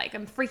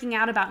I'm freaking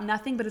out about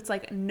nothing, but it's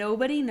like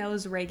nobody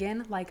knows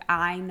Reagan like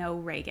I know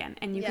Reagan.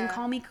 And you can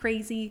call me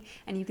crazy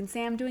and you can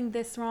say I'm doing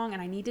this wrong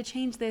and I need to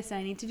change this and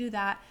I need to do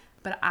that,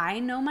 but I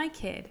know my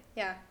kid.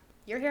 Yeah.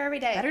 You're here every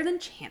day. Better than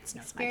Chance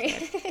knows my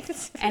kid.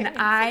 And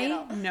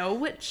I know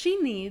what she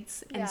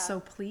needs. And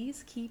so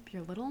please keep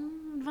your little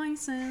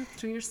advices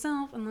to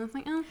yourself and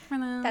nothing else for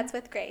them. That's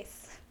with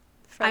Grace.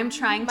 I'm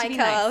trying to be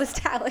my co-host,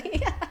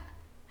 Hallie.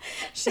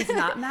 She's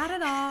not mad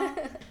at all.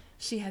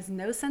 She has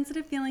no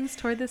sensitive feelings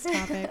toward this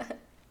topic.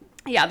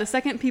 Yeah, the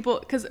second people,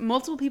 because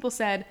multiple people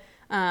said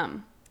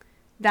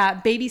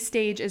that baby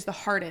stage is the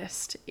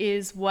hardest,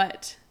 is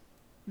what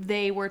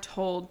they were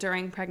told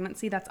during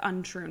pregnancy. That's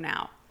untrue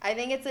now. I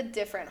think it's a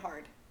different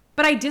hard.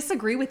 But I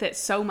disagree with it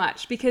so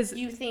much because...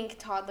 You think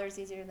toddler's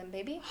easier than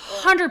baby?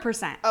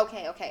 100%.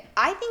 Okay.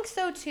 I think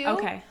so too.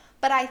 Okay.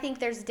 But I think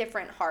there's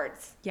different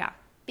hards. Yeah.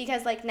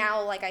 Because like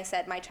now, like I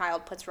said, my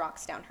child puts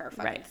rocks down her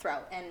fucking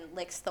throat and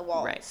licks the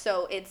wall. Right.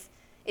 So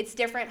it's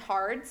different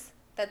hards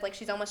that like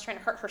she's almost trying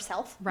to hurt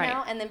herself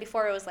now. And then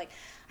before it was like,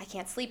 I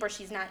can't sleep or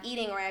she's not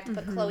eating or I have to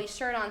put Chloe's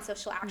shirt on so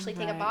she'll actually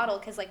take a bottle.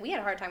 Because like we had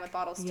a hard time with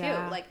bottles too.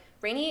 Like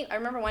Rainey, I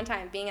remember one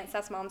time being at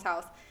Seth's mom's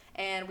house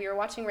and we were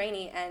watching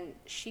Rainey and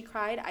she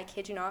cried, I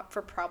kid you not,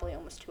 for probably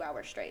almost 2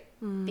 hours straight.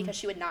 Because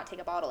she would not take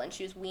a bottle and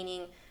she was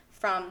weaning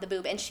from the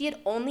boob. And she had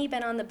only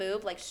been on the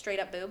boob, like straight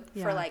up boob,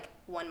 for like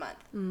 1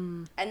 month.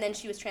 And then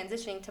she was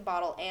transitioning to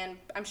bottle and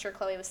I'm sure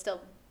Chloe was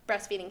still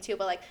breastfeeding too,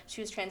 but like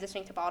she was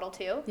transitioning to bottle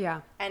too.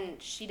 Yeah.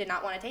 And she did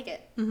not want to take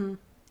it.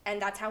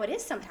 And that's how it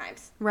is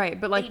sometimes.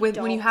 Right. But like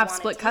when you have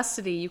split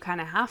custody, you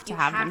kind of have to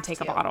have them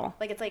take a bottle.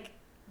 Like it's like,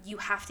 you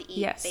have to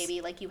eat,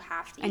 baby. Like you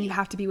have to eat. And you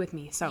have to be with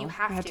me. So we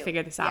have to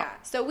figure this out. Yeah.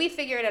 So we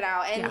figured it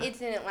out and it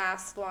didn't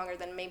last longer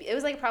than maybe, it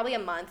was like probably a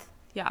month.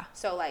 Yeah.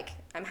 So like,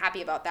 I'm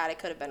happy about that. It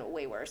could have been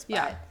way worse. But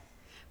yeah.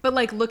 But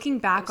like looking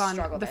back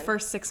on the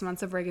first 6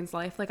 months of Reagan's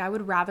life, like I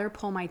would rather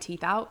pull my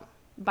teeth out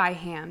by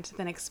hand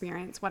than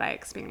experience what I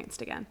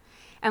experienced again.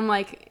 And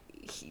like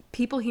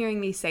people hearing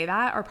me say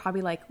that are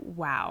probably like,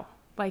 wow,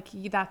 like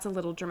that's a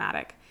little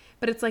dramatic.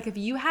 But it's like if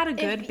you had a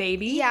good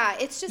baby,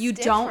 it's just you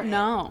different. don't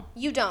know.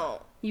 You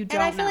don't. And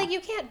I feel like you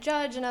can't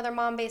judge another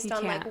mom based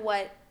on like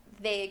what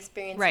they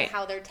experience and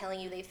how they're telling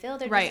you they feel.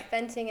 They're just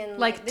venting and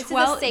like this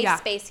 12, is a safe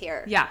space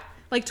here. Yeah.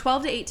 Like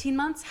 12 to 18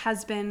 months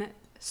has been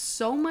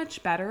so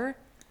much better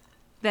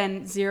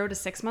than 0 to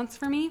 6 months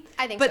for me.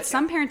 I think but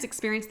some parents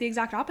experience the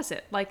exact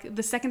opposite. Like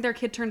the second their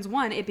kid turns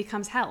 1, it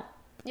becomes hell.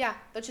 Yeah,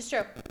 which is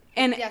true.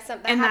 And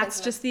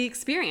that's just the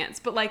experience.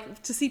 But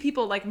like to see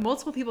people, like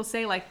multiple people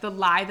say like the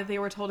lie that they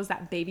were told is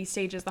that baby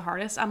stage is the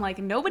hardest. I'm like,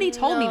 nobody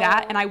told me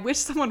that. And I wish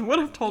someone would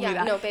have told me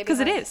that. Because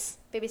it is.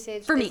 Baby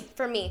stage. For me.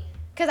 For me.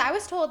 Because I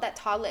was told that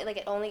toddler, like,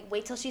 it only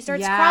wait till she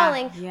starts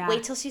crawling,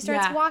 wait till she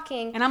starts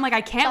walking. And I'm like, I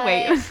can't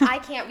wait.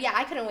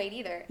 I couldn't wait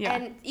either. Yeah.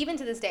 And even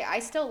to this day, I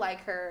still like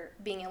her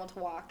being able to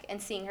walk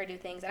and seeing her do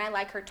things. And I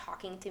like her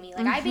talking to me.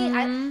 Like,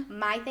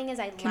 my thing is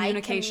I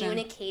like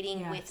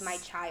communicating with my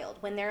child.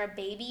 When they're a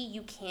baby,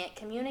 you can't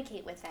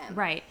communicate with them.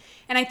 Right.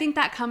 And I think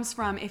that comes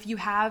from if you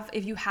have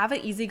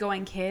an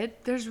easygoing kid,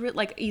 there's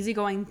like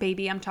easygoing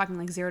baby, I'm talking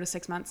like 0 to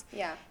 6 months.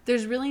 Yeah.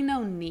 There's really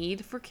no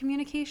need for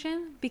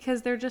communication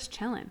because they're just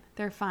chilling.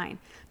 They're fine.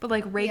 But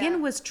like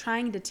Reagan was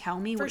trying to tell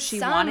me what she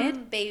wanted. For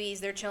some babies,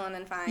 they're chilling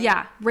and fine.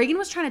 Yeah. Reagan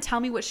was trying to tell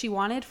me what she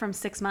wanted from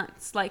 6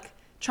 months. Like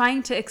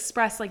trying to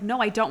express like, no,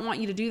 I don't want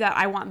you to do that.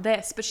 I want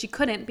this. But she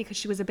couldn't because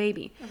she was a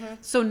baby.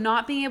 So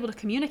not being able to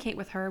communicate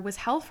with her was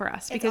hell for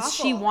us because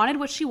she wanted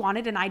what she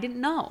wanted and I didn't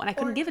know and I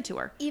couldn't give it to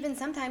her. Even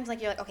sometimes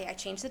like you're like, okay, I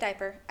changed the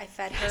diaper. I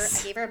fed her.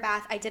 I gave her a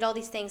bath. I did all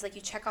these things. Like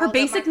you check all her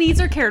basic needs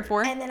are cared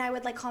for. And then I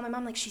would like call my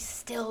mom like, she's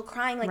still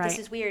crying. Like this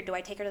is weird. Do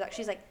I take her to the doctor?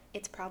 She's like,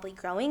 it's probably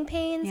growing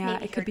pains. Yeah,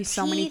 maybe it could be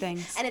so many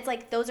things. And it's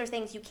like, those are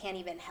things you can't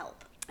even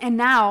help. And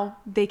now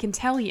they can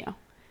tell you.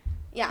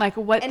 Yeah. Like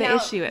what the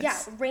issue is. Yeah.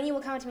 Rainey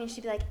will come up to me and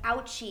she'll be like,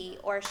 ouchie.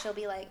 Or she'll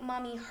be like,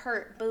 mommy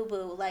hurt, boo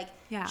boo. Like,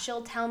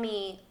 she'll tell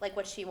me like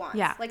what she wants.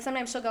 Yeah. Like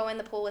sometimes she'll go in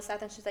the pool with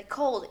Seth and she's like,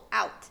 cold,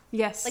 out.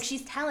 Yes. Like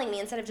she's telling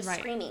me instead of just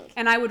screaming.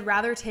 And I would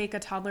rather take a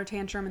toddler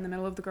tantrum in the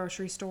middle of the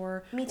grocery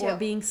store. Me too. Or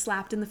being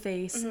slapped in the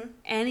face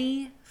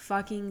any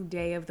fucking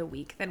day of the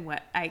week than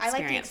what I experienced. I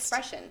like the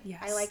expression.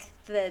 Yes. I like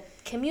the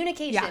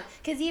communication.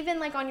 Because even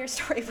like on your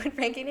story when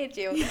Rankin hit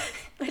you,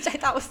 which I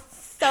thought was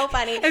so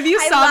funny. If you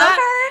saw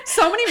that,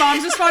 so many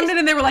moms responded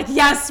and they were like,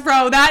 yes,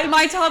 bro, that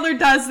my toddler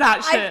does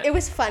that shit. It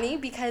was funny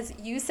because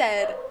you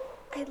said,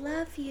 I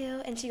love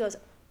you. And she goes,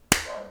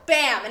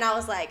 bam. And I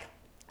was like,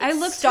 I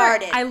looked her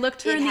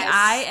in the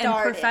eye and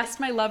professed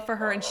my love for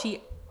her and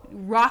she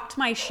rocked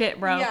my shit,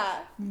 bro. Yeah.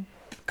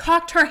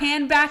 Cocked her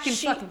hand back and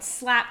fucking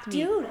slapped me.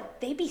 Dude,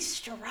 they be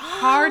strong.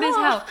 Hard as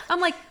hell.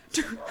 I'm like,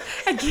 dude,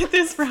 I get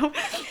this, bro.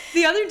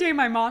 The other day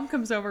my mom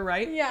comes over,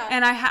 right? Yeah.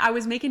 And I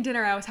was making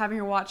dinner. I was having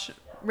her watch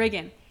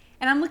Reagan.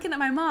 And I'm looking at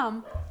my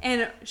mom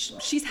and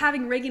she's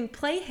having Reagan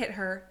play hit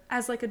her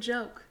as like a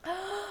joke.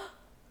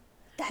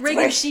 That's Reagan,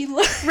 where she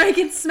looked.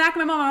 Reagan smacked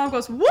my mom and my mom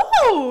goes,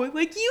 whoa,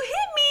 like you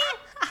hit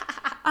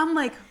me. I'm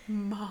like,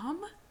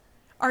 Mom,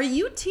 are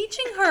you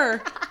teaching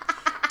her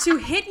to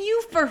hit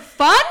you for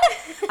fun?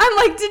 I'm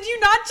like, did you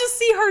not just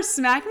see her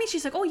smack me?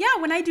 She's like, oh yeah,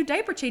 when I do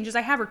diaper changes,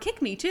 I have her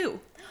kick me too.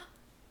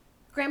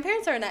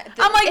 Grandparents are not.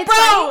 I'm like,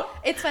 bro.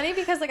 It's funny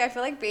because like I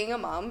feel like being a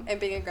mom and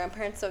being a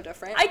grandparent's so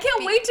different. I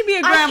can't wait to be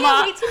a grandma. I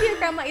can't wait to be a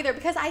grandma either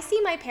because I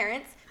see my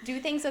parents do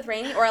things with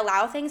Rainey or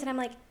allow things and I'm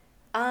like,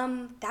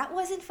 that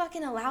wasn't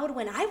fucking allowed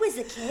when I was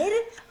a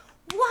kid.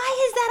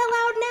 Why is that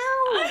allowed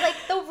now?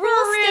 Like the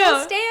rule still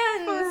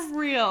stands. For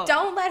real.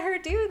 Don't let her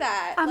do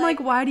that. I'm like,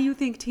 why do you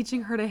think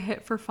teaching her to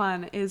hit for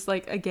fun is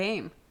like a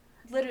game?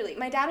 Literally,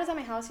 my dad was at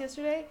my house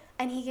yesterday,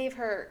 and he gave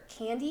her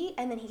candy,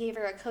 and then he gave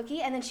her a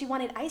cookie, and then she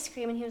wanted ice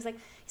cream, and he's like,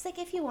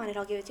 if you want it,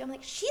 I'll give it to you. I'm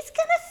like, she's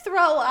gonna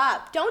throw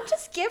up. Don't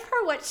just give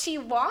her what she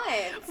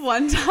wants.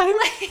 One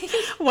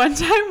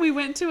time we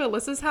went to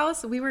Alyssa's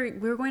house. We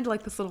were going to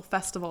like this little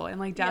festival in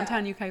like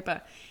downtown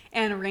Yucaipa,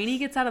 and Rainey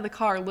gets out of the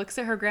car, looks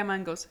at her grandma,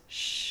 and goes,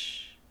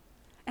 shh.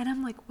 And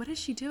I'm like, what is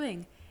she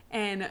doing?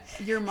 And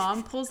your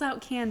mom pulls out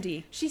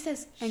candy. She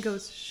says, and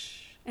goes, shh.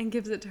 And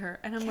gives it to her.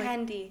 And I'm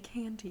candy. like,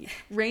 candy.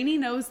 Rainey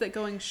knows that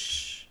going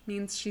shh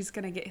means she's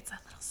going to get, it's a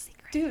little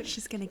secret. Dude.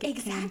 She's going to get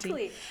candy.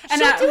 Exactly.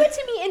 She'll do it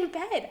to me in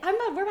bed.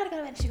 We're about to go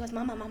to bed. She goes,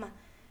 Mama,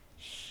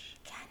 shh,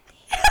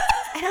 candy.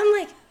 And I'm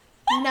like,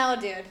 no,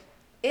 dude.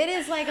 It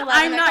is like 11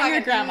 I'm not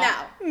your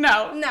grandma.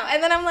 No.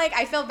 And then I'm like,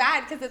 I feel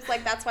bad because it's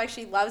like, that's why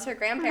she loves her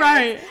grandparents.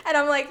 Right. And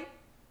I'm like,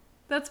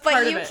 that's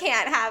part of it. But you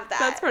can't have that.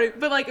 That's part of it.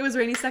 But like, it was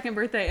Rainey's second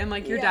birthday, and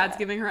like, your dad's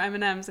giving her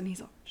M&Ms, and he's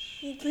like,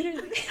 shh.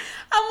 Literally.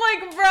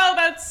 I'm like, bro,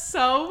 that's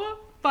so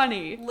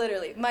funny.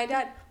 Literally.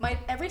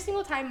 Every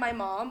single time my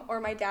mom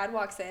or my dad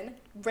walks in,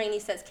 Rainey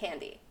says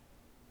candy.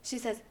 She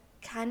says,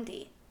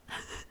 candy.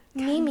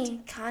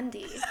 Mimi,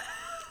 candy.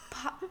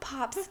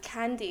 Pops,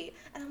 candy.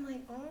 And I'm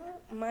like,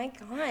 oh my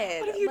God.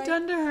 What have you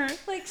done to her?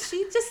 Like,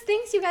 she just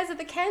thinks you guys are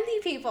the candy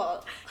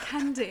people.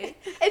 Candy.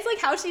 It's like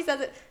how she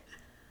says it.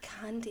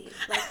 Candy.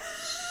 Like,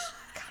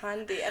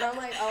 candy. And I'm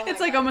like, oh my It's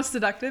like God. almost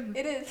seductive.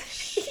 It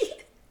is.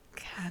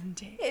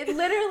 Candy. It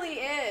literally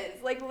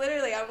is. Like,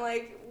 literally, I'm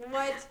like,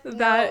 what?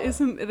 That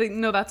isn't,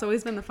 no, that's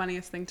always been the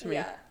funniest thing to me.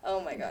 Yeah. Oh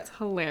my God. It's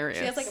hilarious.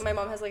 She has like, my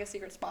mom has like a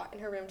secret spot in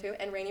her room too,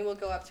 and Rainey will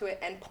go up to it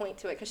and point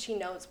to it because she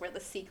knows where the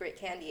secret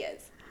candy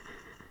is.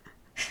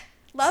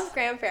 Love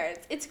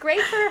grandparents. It's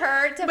great for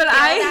her to feel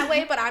that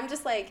way, but I'm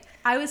just like.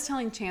 I was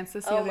telling Chance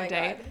this the other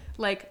day. God.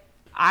 Like,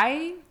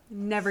 I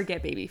never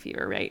get baby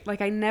fever, right? Like,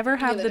 I never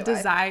have the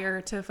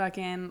desire to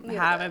fucking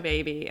have a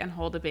baby and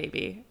hold a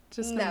baby.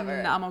 Just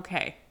never. I'm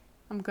okay.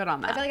 I'm good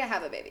on that. I feel like I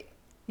have a baby.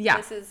 Yeah.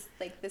 This is.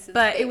 But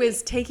baby. it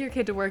was take your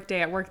kid to work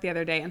day at work the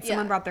other day, and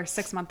someone brought their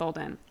 6-month-old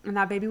in, and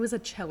that baby was a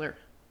chiller.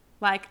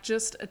 Like,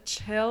 just a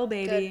chill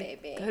baby.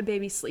 Good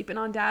baby. Sleeping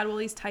on dad while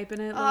he's typing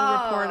it, little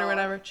report or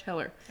whatever.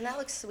 Chiller. And that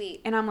looks sweet.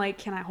 And I'm like,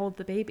 can I hold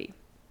the baby?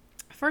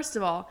 First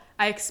of all,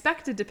 I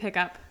expected to pick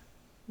up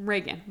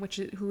Reagan,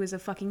 who is a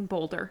fucking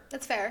boulder.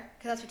 That's fair,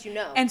 because that's what you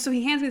know. And so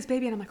he hands me this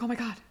baby, and I'm like, oh my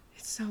God,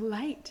 it's so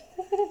light.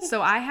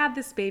 So I had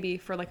this baby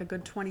for like a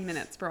good 20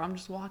 minutes, bro. I'm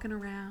just walking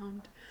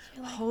around,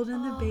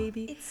 holding the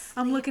baby.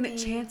 I'm looking at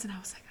Chance, and I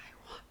was like,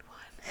 I want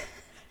one.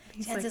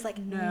 And Chance is like,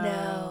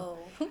 no.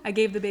 I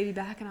gave the baby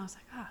back, and I was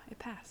like, it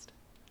passed.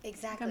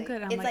 Exactly. I'm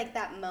good. It's like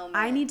that moment.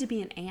 I need to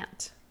be an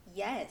aunt.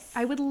 Yes.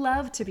 I would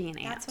love to be an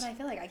aunt. That's what I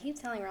feel like. I keep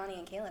telling Ronnie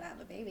and Kayla to have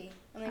a baby.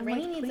 I'm like,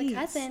 Rainey needs please. a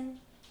cousin.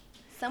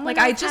 Like,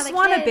 I just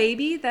want a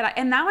baby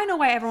and now I know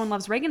why everyone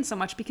loves Reagan so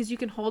much, because you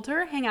can hold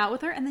her, hang out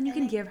with her, and then you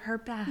can give her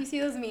back. You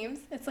see those memes?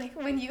 It's like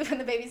when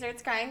the baby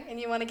starts crying and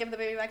you want to give the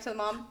baby back to the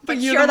mom, but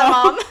you're the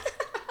mom.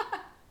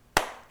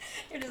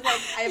 You're just like,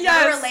 I've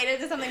never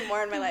related to something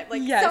more in my life.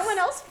 Like, someone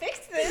else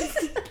fixed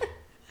this.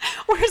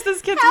 Where's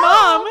this kid's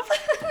mom?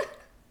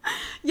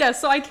 Yeah,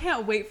 so I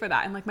can't wait for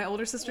that. And like, my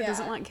older sister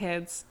doesn't want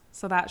kids,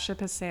 so that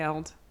ship has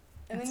sailed.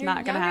 And it's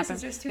not gonna happen.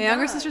 My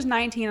younger sister's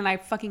 19, and I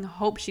fucking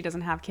hope she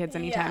doesn't have kids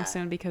anytime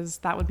soon, because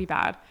that would be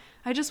bad.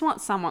 I just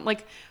want someone.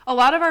 Like, a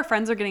lot of our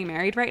friends are getting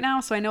married right now,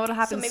 so I know it'll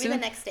happen soon. So maybe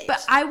the next stage.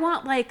 But I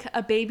want like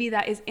a baby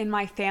that is in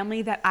my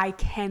family that I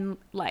can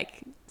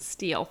like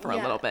steal for a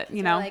little bit,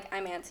 you know? Like,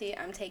 I'm auntie,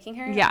 I'm taking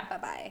her. Yeah.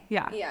 Bye-bye.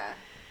 Yeah. Yeah.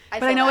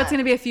 But I know it's going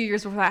to be a few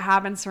years before that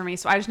happens for me,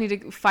 so I just need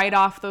to fight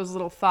off those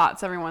little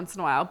thoughts every once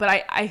in a while.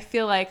 But I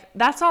feel like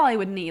that's all I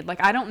would need.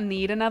 Like, I don't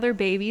need another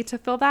baby to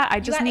fill that.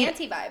 I just need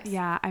anti-vibes.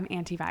 Yeah, I'm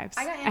anti-vibes.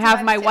 I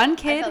have my one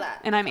kid,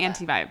 and I'm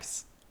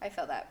anti-vibes. I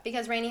feel that.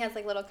 Because Rainey has,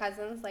 like, little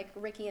cousins, like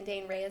Ricky and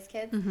Dane Reyes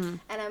kids. Mm-hmm.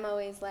 And I'm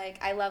always, like,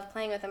 I love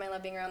playing with them. I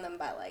love being around them.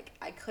 But, like,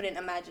 I couldn't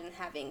imagine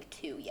having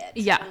 2 yet.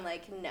 Yeah. I'm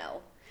like,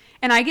 no.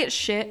 And I get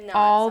shit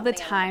all the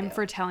time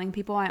for telling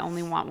people I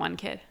only want one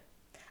kid.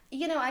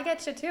 You know, I get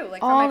shit too.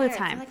 Like, all from my the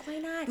time. I'm like, why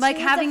not? Like,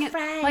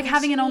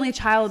 having an only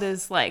child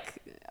is like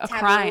a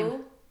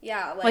crime.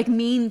 Yeah. Like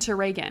mean to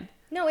Reagan.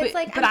 No, it's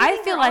like. But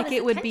I feel like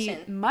it would be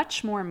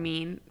much more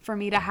mean for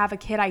me to have a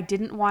kid I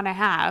didn't want to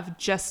have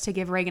just to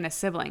give Reagan a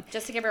sibling.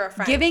 Just to give her a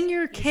friend. Giving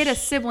your kid a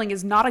sibling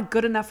is not a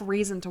good enough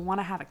reason to want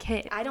to have a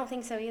kid. I don't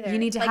think so either. You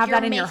need to have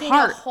that in your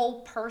heart. A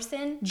whole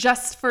person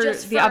just for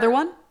the other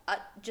one.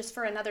 Just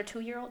for another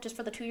 2-year-old. Just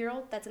for the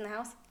 2-year-old that's in the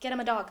house. Get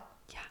him a dog.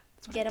 Yeah.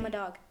 Get him a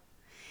dog.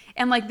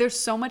 And, like, there's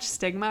so much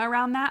stigma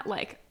around that.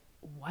 Like,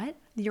 what?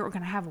 You're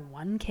going to have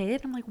one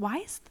kid? I'm like,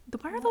 why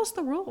are those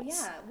the rules?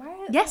 Yeah.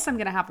 Yes, I'm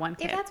going to have one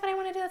kid. If that's what I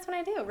want to do, that's what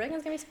I do.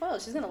 Reagan's going to be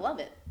spoiled. She's going to love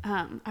it.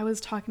 I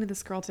was talking to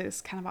this girl today. This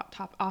is kind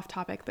of off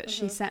topic, but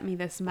she sent me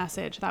this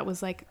message that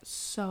was, like,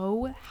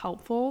 so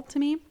helpful to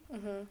me.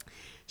 Mm-hmm.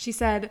 She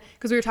said,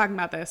 because we were talking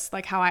about this,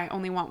 like, how I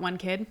only want one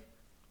kid.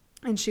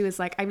 And she was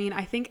like, I mean,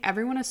 I think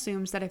everyone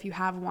assumes that if you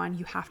have one,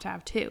 you have to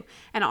have two.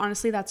 And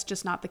honestly, that's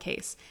just not the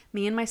case.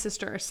 Me and my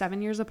sister are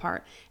 7 years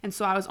apart. And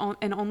so I was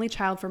an only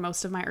child for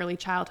most of my early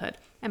childhood.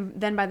 And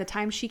then by the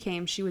time she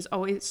came, she was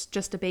always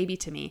just a baby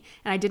to me.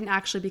 And I didn't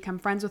actually become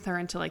friends with her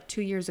until like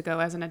 2 years ago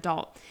as an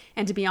adult.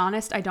 And to be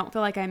honest, I don't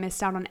feel like I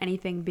missed out on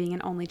anything being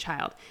an only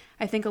child.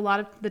 I think a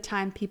lot of the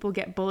time people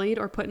get bullied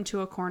or put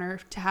into a corner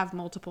to have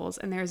multiples.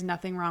 And there is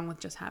nothing wrong with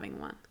just having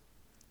one.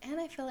 And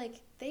I feel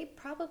like they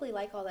probably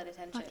like all that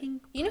attention.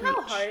 Fucking you know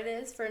how preach. hard it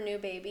is for a new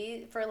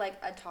baby, for like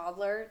a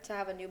toddler to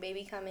have a new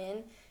baby come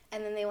in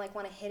and then they like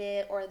want to hit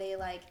it or they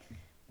like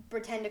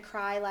pretend to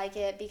cry like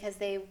it because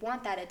they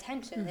want that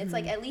attention. Mm-hmm. It's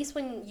like at least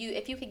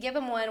if you could give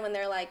them one when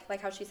they're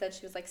like how she said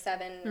she was like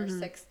 7 or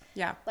 6.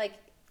 Yeah. Like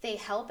they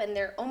help and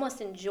they're almost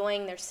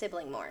enjoying their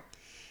sibling more.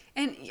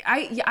 And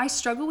I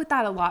struggle with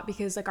that a lot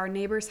because like our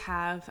neighbors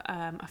have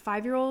a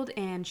 5-year-old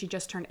and she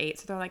just turned 8,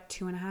 so they're like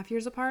 2.5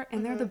 years apart,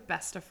 and they're the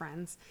best of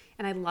friends,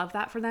 and I love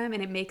that for them,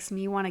 and it makes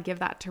me want to give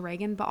that to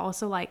Reagan. But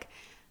also like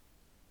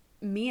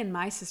me and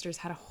my sisters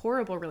had a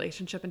horrible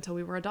relationship until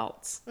we were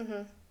adults,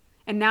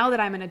 and now that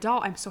I'm an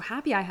adult, I'm so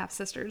happy I have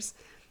sisters.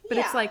 But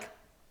it's like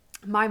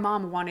my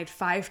mom wanted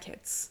 5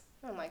 kids.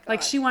 Oh my God.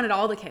 Like she wanted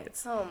all the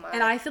kids. Oh my.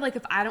 And I feel like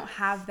if I don't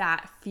have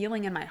that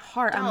feeling in my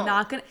heart, I'm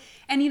not going to.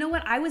 And you know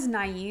what? I was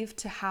naive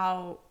to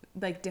how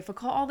like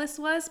difficult all this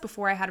was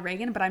before I had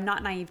Reagan, but I'm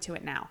not naive to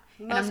it now.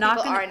 Most people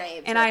are naive to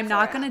it. And I'm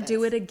not going to happens.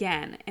 do it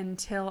again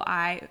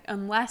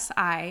unless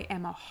I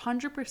am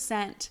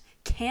 100%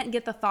 can't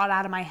get the thought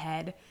out of my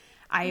head.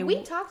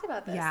 We talked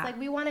about this. Yeah. Like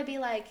we want to be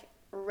like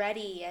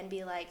ready and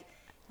be like,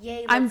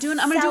 yay, I'm going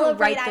to do it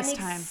right this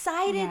time. I'm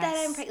excited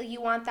that I'm pregnant.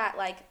 You want that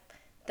like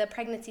the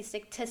pregnancy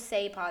stick to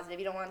say positive.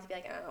 You don't want it to be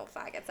like, oh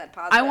fuck, it said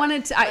positive. I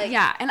wanted to,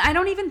 and I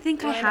don't even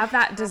think I have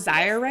that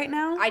desire right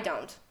now. I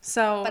don't.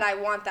 So, but I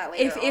want that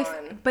later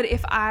on. But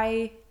if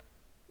I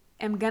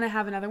am gonna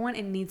have another one,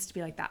 it needs to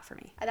be like that for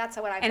me. That's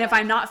what I. And if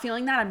I'm not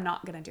feeling that, I'm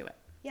not gonna do it.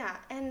 Yeah,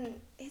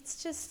 and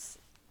it's just.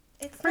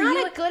 It's for not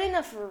you, a good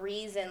enough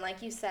reason,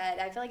 like you said.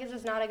 I feel like it's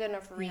just not a good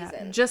enough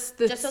reason. Yeah, just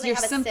so your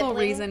simple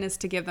reason is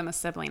to give them a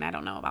sibling. I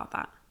don't know about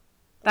that.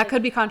 That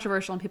could be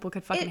controversial and people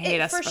could fucking hate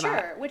us for sure,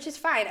 that. which is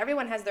fine.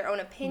 Everyone has their own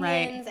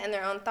opinions and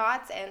their own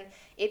thoughts, and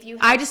if you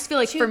have I just feel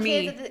like 2 for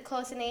kids me,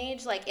 close in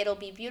age, like it'll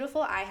be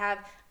beautiful.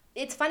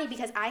 It's funny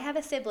because I have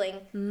a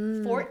sibling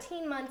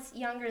 14 months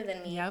younger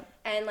than me,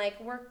 and like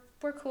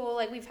we're cool.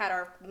 Like we've had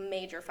our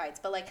major fights,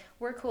 but like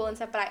we're cool and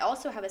stuff. But I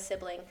also have a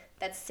sibling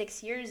that's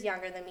 6 years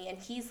younger than me, and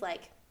he's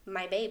like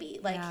my baby.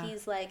 Like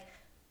he's like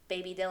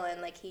baby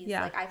Dylan. Like he's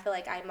like I feel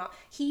like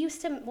he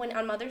used to when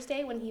on Mother's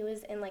Day when he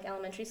was in like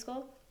elementary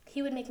school.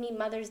 He would make me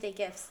Mother's Day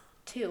gifts,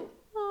 too.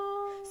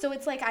 Aww. So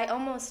it's like I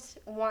almost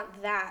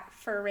want that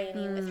for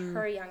Rainey with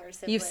her younger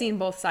sibling. You've seen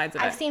both sides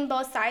of it. I've seen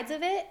both sides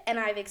of it, and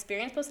I've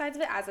experienced both sides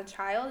of it as a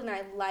child, and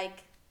I like...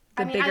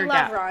 I love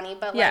gap. Ronnie,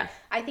 but like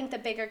I think the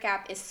bigger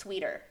gap is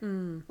sweeter.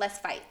 Less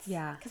fights.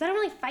 Yeah. Because I don't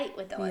really fight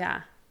with Dylan.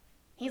 Yeah.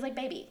 He's like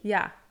baby.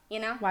 Yeah. You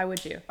know? Why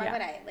would you? Why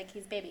would I? Like,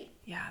 he's baby.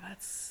 Yeah,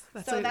 that's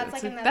that's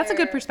a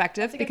good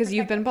perspective because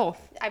you've been both.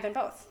 I've been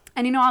both.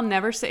 And you know, I'll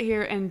never sit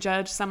here and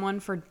judge someone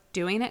for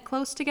doing it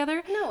close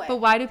together. No way. But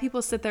why do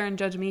people sit there and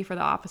judge me for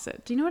the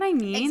opposite? Do you know what I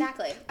mean?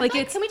 Exactly. Like,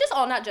 can we just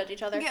all not judge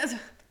each other? Yes.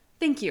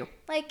 Thank you.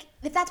 Like,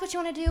 if that's what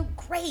you want to do,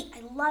 great.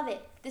 I love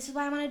it. This is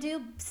what I want to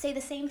do. Say the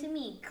same to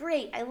me.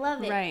 Great. I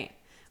love it. Right.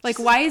 Like,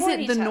 why is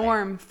it the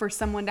norm for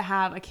someone to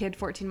have a kid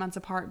 14 months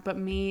apart, but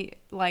me,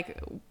 like,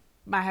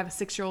 I have a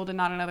 6-year-old and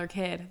not another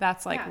kid?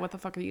 That's like, what the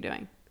fuck are you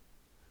doing?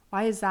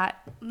 Why is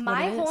that?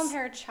 My whole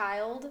entire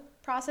child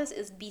process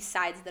is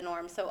besides the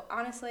norm. So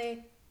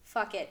honestly,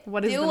 fuck it.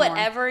 What is do the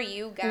whatever norm?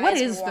 you guys What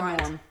is want.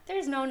 the norm?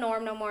 There's no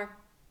norm no more.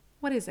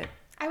 What is it?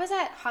 I was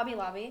at Hobby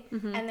Lobby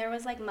and there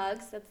was like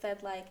mugs that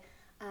said like,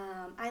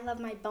 I love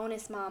my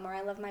bonus mom or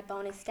I love my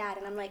bonus dad,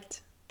 and I'm like,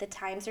 the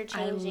times are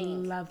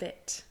changing. I love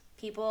it.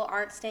 People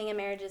aren't staying in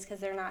marriages because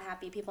they're not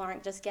happy. People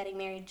aren't just getting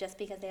married just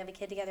because they have a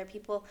kid together.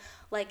 People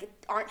like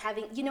aren't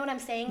having. You know what I'm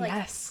saying?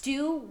 Like,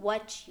 do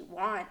what you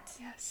want.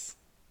 Yes.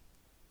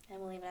 And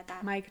we'll leave it at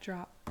that. Mic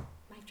drop.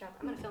 Mic drop.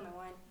 I'm gonna fill my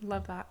wine.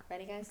 Love that.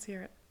 Ready, guys? Let's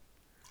hear it.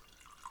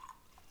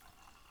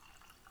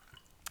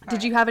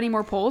 Did you have any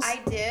more polls?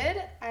 I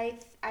did. I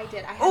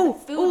did. I had the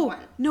food one.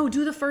 No,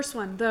 do the first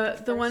one.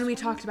 The one we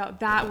talked about.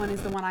 That one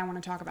is the one I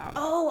want to talk about.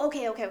 Oh,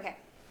 okay.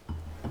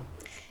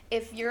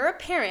 If you're a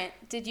parent,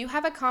 did you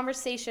have a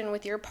conversation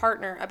with your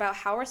partner about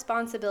how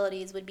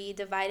responsibilities would be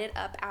divided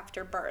up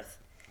after birth?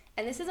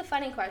 And this is a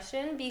funny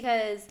question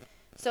because,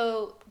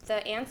 so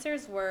the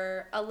answers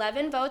were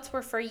 11 votes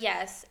were for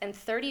yes and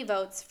 30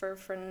 votes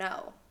for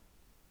no.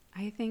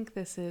 I think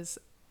this is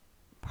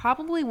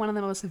probably one of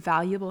the most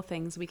valuable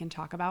things we can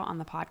talk about on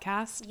the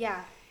podcast.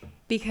 Yeah.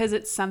 Because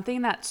it's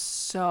something that's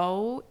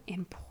so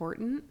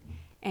important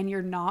and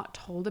you're not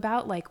told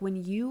about. Like when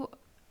you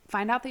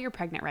find out that you're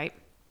pregnant, right?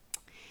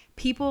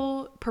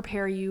 People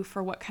prepare you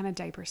for what kind of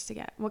diapers to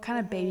get, what kind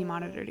of baby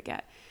monitor to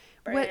get,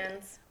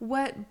 brands.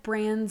 What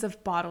brands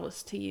of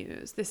bottles to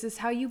use. This is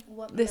how you,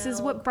 this is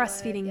what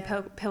breastfeeding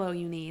pillow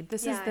you need.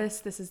 This is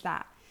this is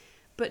that.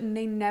 but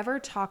they never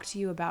talk to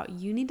you about,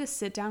 you need to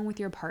sit down with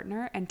your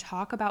partner and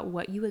talk about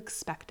what you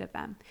expect of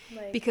them.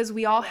 Like, because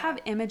we all have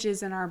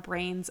images in our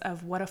brains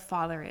of what a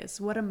father is,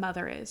 what a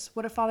mother is,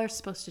 what a father's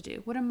supposed to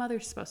do, what a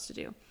mother's supposed to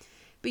do.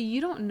 But you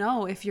don't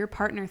know if your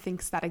partner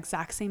thinks that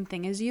exact same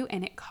thing as you,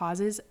 and it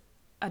causes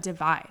a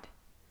divide.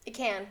 It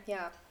can,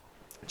 yeah.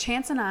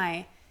 Chance and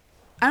I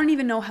don't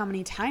even know how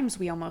many times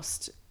we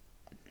almost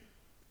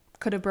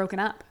could have broken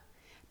up.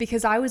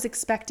 Because I was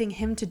expecting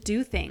him to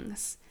do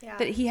things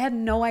that he had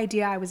no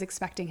idea I was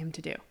expecting him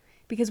to do.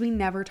 Because we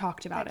never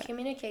talked about it.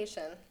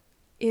 Communication.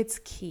 It's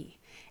key.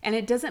 And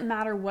it doesn't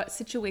matter what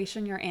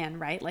situation you're in,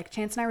 right? Like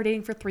Chance and I were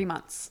dating for 3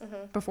 months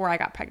before I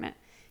got pregnant.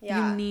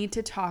 Yeah. You need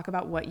to talk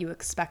about what you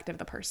expect of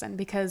the person.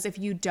 Because if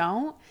you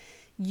don't,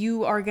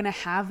 you are going to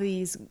have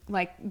these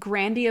like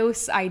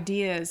grandiose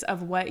ideas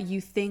of what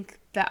you think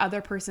the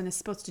other person is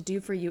supposed to do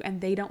for you,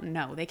 and they don't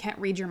know. They can't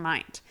read your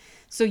mind.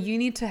 So you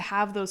need to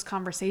have those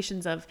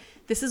conversations of,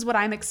 this is what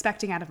I'm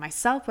expecting out of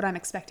myself, what I'm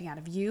expecting out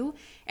of you.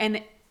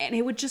 And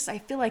it would just, I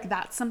feel like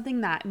that's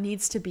something that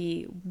needs to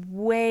be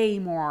way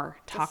more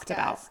talked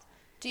about.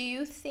 Do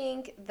you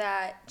think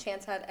that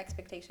Chance had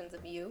expectations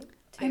of you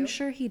too? I'm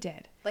sure he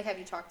did. Like, have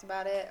you talked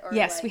about it? Or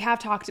yes, like, we have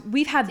talked.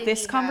 We've had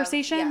this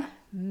conversation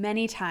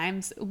many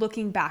times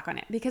looking back on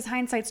it, because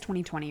hindsight's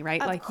 20/20, right?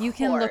 Of like course, you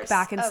can look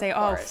back and say,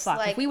 oh, fuck,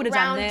 like, if we would have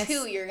done this.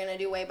 Round 2, you're going to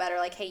do way better.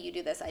 Like, hey, you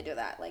do this, I do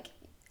that. Like,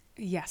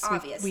 yes,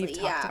 obviously, we've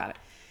talked about it.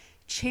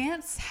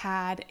 Chance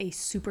had a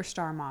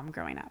superstar mom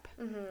growing up.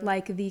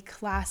 Like the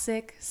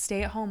classic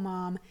stay-at-home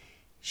mom.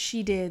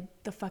 She did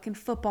the fucking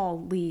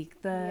football league,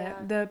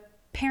 the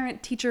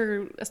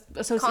parent-teacher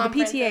association, the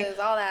PTA,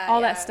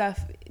 all that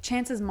stuff.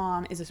 Chance's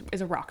mom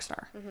is a rock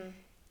star.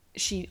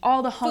 She,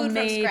 all the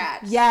homemade, food from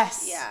scratch.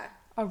 Yes,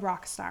 a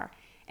rock star.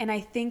 And I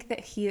think that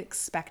he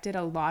expected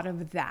a lot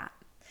of that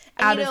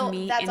out of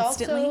me that's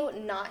instantly. Also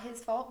not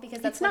his fault, because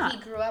that's what he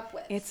grew up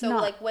with. It's so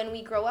not. Like when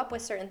we grow up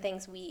with certain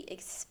things, we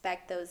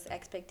expect those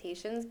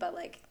expectations, but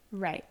like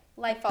life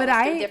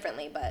follows through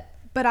differently.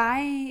 But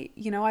I,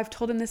 I've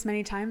told him this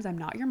many times. I'm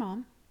not your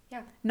mom.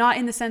 Yeah. Not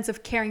in the sense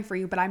of caring for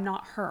you, but I'm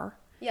not her.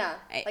 Yeah.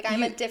 Like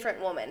I'm a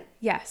different woman.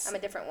 Yes. I'm a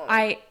different woman.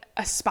 I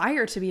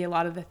aspire to be a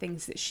lot of the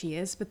things that she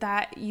is, but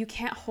that you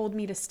can't hold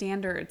me to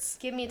standards.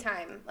 Give me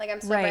time. Like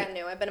I'm still brand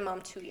new. I've been a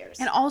mom 2 years.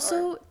 And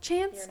also,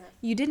 Chance,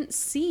 you didn't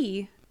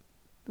see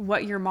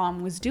what your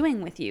mom was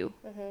doing with you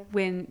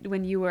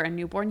when you were a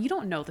newborn. You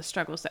don't know the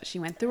struggles that she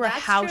went through or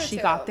how she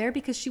got there,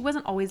 because she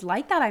wasn't always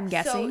like that, I'm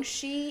guessing.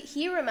 So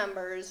he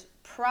remembers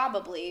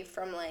probably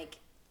from like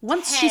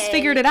once she's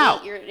figured it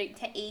out.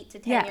 8 to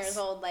 10 years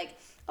old, like,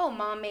 oh,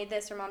 mom made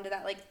this or mom did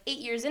that. Like 8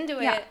 years into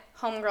it,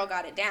 homegirl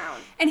got it down.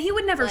 And he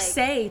would never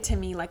say to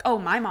me like, oh,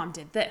 my mom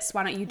did this,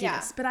 why don't you do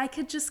this? But I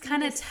could just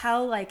kind of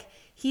tell like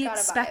he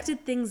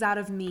expected things out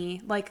of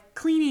me, like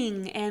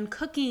cleaning and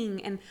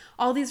cooking and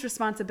all these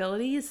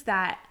responsibilities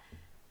that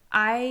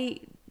I,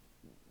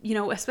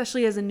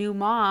 especially as a new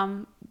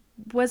mom,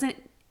 wasn't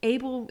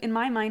able in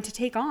my mind to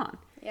take on.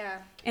 Yeah.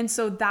 And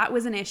so that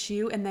was an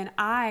issue. And then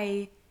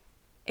I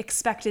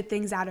expected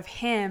things out of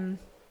him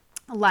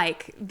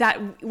like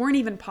that weren't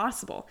even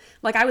possible.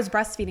 Like I was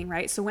breastfeeding,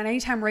 right? So when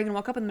anytime Reagan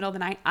woke up in the middle of the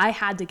night, I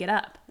had to get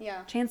up.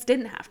 Yeah. Chance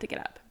didn't have to get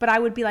up, but I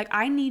would be like,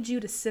 I need you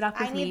to sit up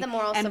with me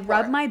and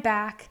rub my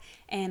back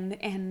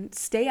and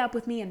stay up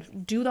with me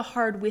and do the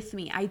hard with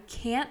me. I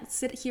can't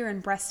sit here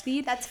and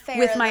breastfeed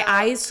with my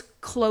eyes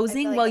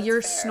closing while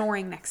you're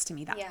snoring next to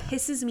me. That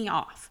pisses me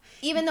off.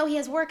 Even though he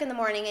has work in the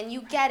morning and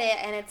you get it,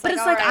 and it's like,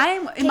 all right,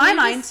 I'm in my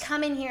mind, just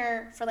come in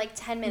here for like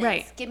 10 minutes,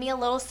 right. Give me a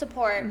little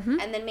support,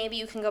 and then maybe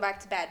you can go back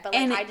to bed. But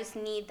like, I just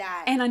need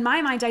that. And in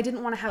my mind, I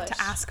didn't want to have to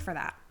ask for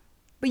that.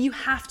 But you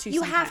have to.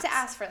 You have to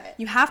ask for that.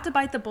 You have to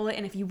bite the bullet,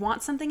 and if you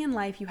want something in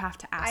life, you have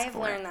to ask for it. I have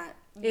learned that.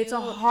 It's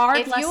a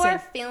hard lesson. If you are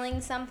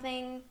feeling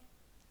something,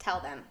 tell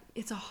them.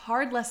 It's a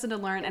hard lesson to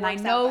learn, and I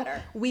know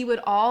we would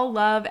all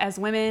love, as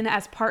women,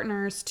 as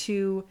partners,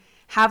 to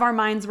have our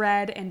minds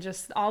read and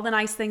just all the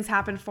nice things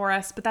happen for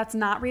us, but that's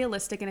not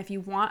realistic. And if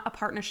you want a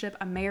partnership,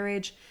 a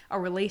marriage, a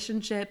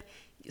relationship,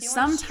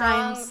 sometimes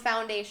want a strong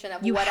foundation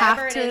of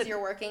whatever it is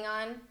you're working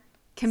on.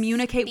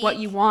 Communicate what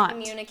you want.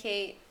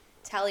 Communicate,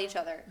 tell each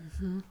other.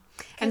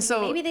 And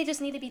so maybe they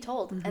just need to be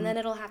told, and then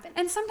it'll happen.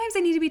 And sometimes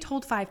they need to be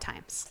told 5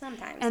 times.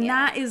 Sometimes, and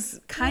that is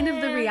kind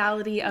of the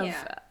reality of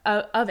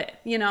it,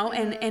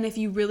 And if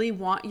you really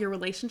want your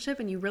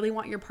relationship and you really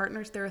want your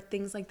partners, there are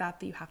things like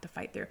that you have to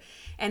fight through.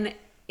 And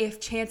if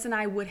Chance and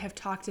I would have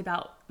talked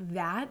about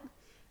that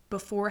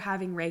before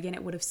having Reagan,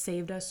 it would have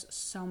saved us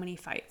so many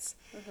fights.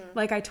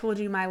 Like I told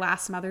you, my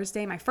first Mother's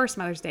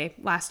Day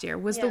last year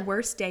was the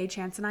worst day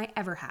Chance and I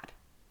ever had.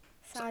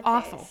 It was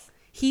awful.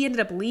 He ended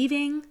up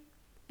leaving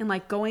and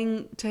like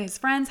going to his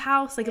friend's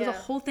house. Like it was a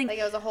whole thing. Like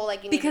it was a whole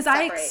like, you need to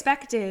separate. I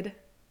expected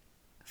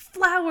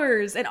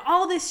flowers and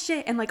all this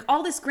shit and like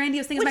all this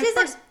grandiose thing. Which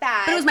isn't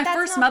bad. But it was my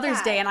first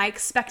Mother's Day, and I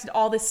expected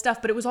all this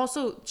stuff. But it was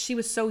also, she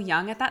was so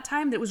young at that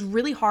time that it was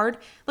really hard.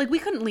 Like we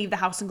couldn't leave the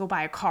house and go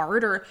buy a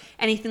card or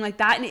anything like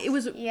that. And it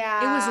was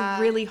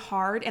really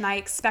hard, and I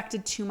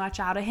expected too much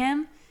out of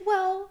him.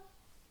 Well,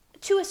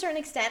 To a certain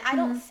extent, I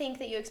don't think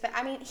that you expect.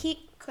 I mean,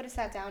 he could have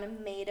sat down and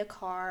made a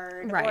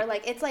card, Right. or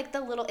like it's like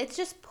the little. It's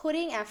just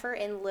putting effort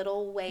in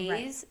little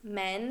ways. Right.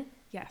 Men,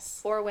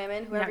 Yes. or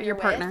women, whoever your you're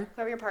partner. with,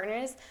 whoever your partner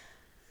is,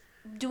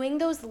 doing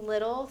those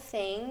little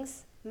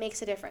things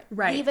makes a difference.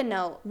 Right. Leave a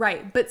note.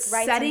 Right. But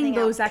Write setting something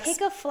those out.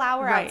 Pick a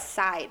flower Right.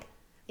 outside.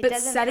 It but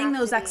doesn't setting have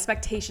those to be-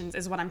 expectations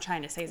is what I'm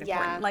trying to say is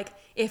important. Yeah. Like,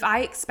 if I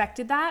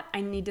expected that,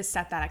 I need to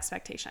set that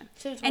expectation.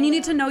 Should've And you told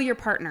need to them. know your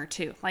partner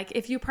too. Like,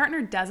 if your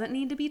partner doesn't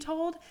need to be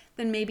told,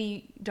 then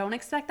maybe don't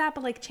expect that.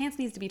 But like, Chance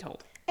needs to be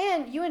told.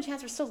 And you and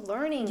Chance were still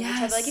learning each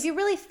Yes. other. Like, if you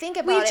really think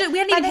about We it, hadn't by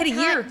even the hit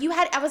a year. You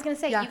had. I was gonna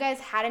say Yeah. you guys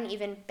hadn't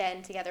even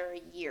been together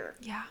a year.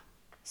 Yeah.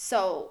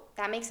 So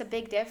that makes a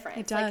big difference.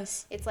 It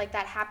does. Like, it's like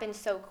that happened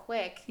so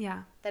quick.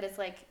 Yeah. That it's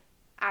like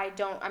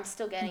I'm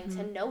still getting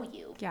to know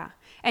you. Yeah.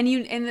 And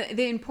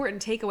the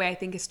important takeaway, I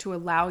think, is to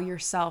allow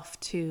yourself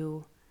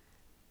to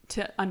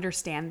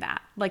understand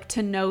that, like,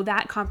 to know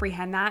that,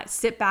 comprehend that,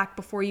 sit back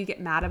before you get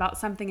mad about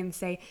something and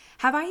say,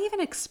 have I even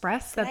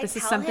expressed that this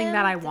is something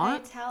that I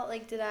want?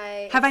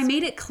 Have I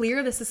made it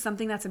clear this is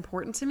something that's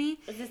important to me?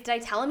 Did I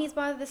tell him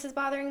this is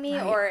bothering me,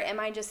 Right. or am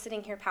I just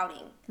sitting here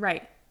pouting?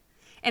 Right.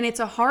 And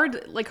it's a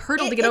hard, like,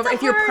 hurdle to get over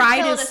if your hard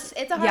pride pill is.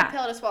 it's a hard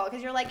pill to swallow,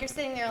 because you're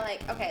sitting there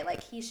like, okay,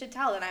 like, he should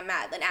tell that I'm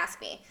mad, then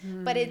ask me.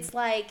 But it's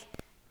like,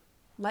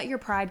 Let your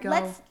pride go.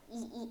 let's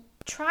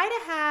try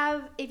to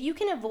have, if you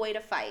can avoid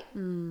a fight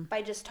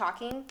by just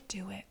talking,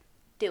 Do it.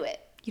 do it.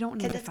 You don't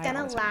need to Because it's fight all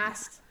going the to time.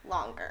 last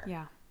longer.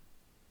 Yeah.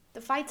 The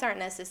fights aren't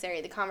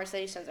necessary. The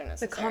conversations are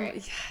necessary.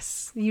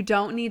 Yes. You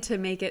don't need to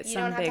make it You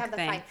some don't have big to have the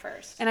thing. fight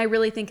first. And I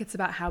really think it's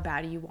about how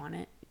bad you want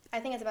it. I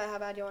think it's about how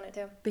bad you want it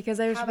to. Because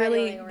How bad you want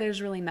it to work. there's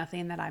really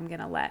nothing that I'm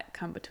gonna let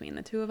come between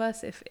the two of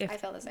us. If I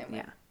feel the same way.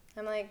 Yeah.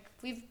 I'm like,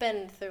 we've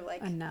been through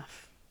like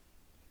Enough.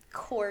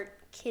 court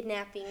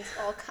kidnappings,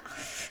 all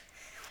kinds.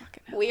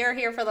 Fucking hell. We are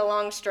here for the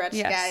long stretch,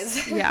 Yes.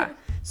 guys. Yeah.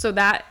 So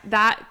that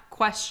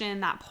question,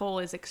 that poll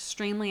is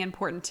extremely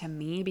important to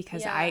me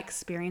because Yeah. I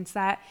experienced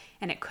that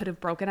and it could have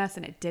broken us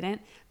and it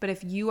didn't. But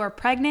if you are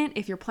pregnant,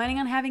 if you're planning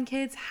on having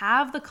kids,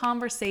 have the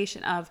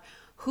conversation of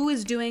who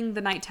is doing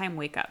the nighttime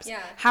wake ups. Yeah.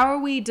 How are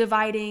we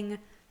dividing,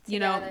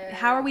 Together.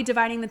 how are we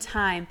dividing the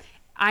time?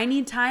 I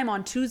need time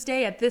on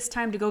Tuesday at this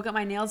time to go get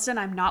my nails done.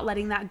 I'm not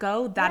letting that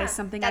go. That is Yeah,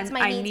 something that's my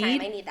I me need.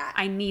 time. I need that.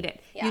 I need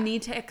it. Yeah. You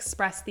need to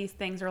express these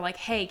things, or like,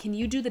 hey, can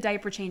you do the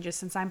diaper changes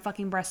since I'm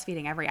fucking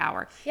breastfeeding every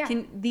hour? Yeah.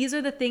 These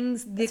are the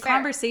things, the That's fair.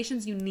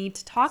 conversations you need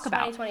to talk It's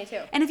about.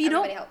 2022. And if you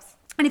Everybody don't, helps.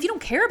 and if you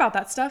don't care about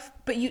that stuff,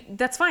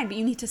 that's fine. But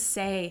you need to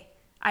say,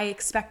 I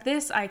expect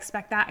this. I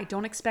expect that. I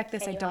don't expect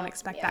this. Can I you don't help?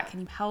 expect Yeah. that. Can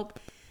you help?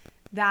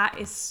 That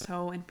is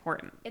so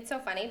important. It's so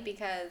funny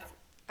because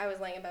I was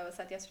laying in bed with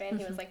Seth yesterday and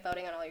he was like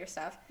voting on all your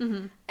stuff.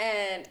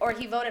 Mm-hmm. Or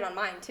he voted on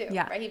mine too.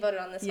 Yeah. Right? He voted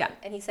on this Yeah. one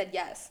and he said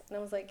yes. And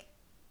I was like,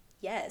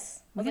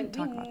 yes. I We was didn't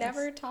talk like, we about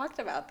never talked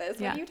about this.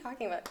 Yeah. What are you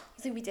talking about?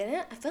 He's like, we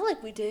didn't? I feel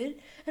like we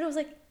did. And I was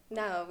like,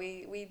 no,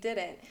 we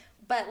didn't.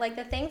 But like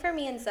the thing for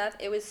me and Seth,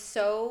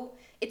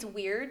 it's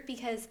weird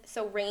because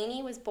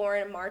Rainey was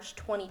born in March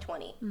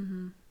 2020.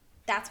 Mm-hmm.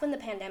 That's when the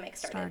pandemic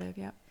started.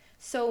 Yep.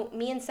 So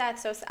me and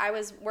Seth, I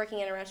was working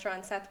in a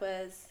restaurant. Seth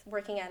was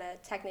working at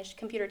a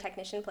computer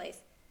technician place,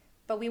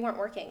 but we weren't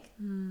working.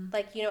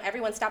 Like,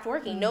 everyone stopped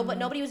working.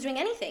 Nobody was doing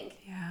anything.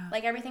 Yeah.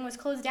 Like everything was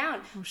closed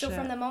down. Oh, So shit.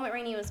 from the moment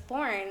Rainey was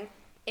born,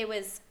 it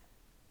was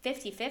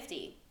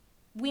 50-50.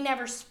 We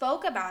never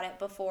spoke about it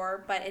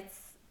before, but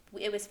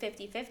it was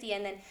 50-50.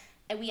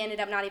 And we ended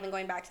up not even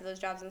going back to those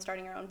jobs and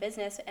starting our own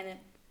business.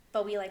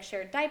 But we like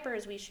shared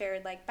diapers, we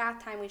shared like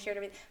bath time, we shared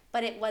everything,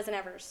 but it wasn't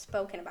ever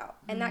spoken about.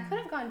 And that could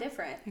have gone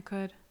different. It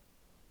could.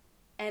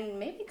 And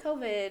maybe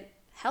COVID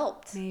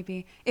helped.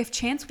 Maybe. If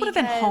Chance would have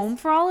been Because home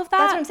for all of that.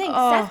 That's what I'm saying.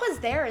 oh, Seth was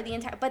there the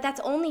entire, but that's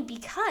only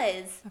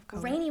because Of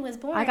COVID. Rainey was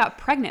born. I got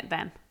pregnant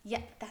then.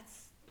 Yeah,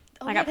 that's.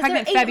 Oh, I yeah, got 'cause they're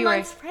pregnant in 8 February.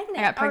 months pregnant.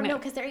 I got pregnant. Oh no,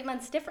 because they're 8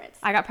 months difference.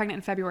 I got pregnant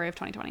in February of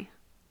 2020.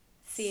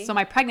 See, So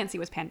my pregnancy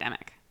was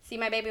pandemic.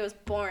 my baby was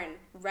born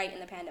right in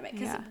the pandemic.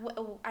 Because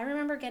Yeah. I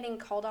remember getting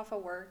called off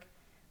of work,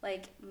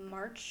 like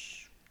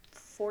March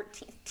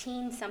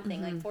 14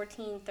 something, like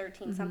 14,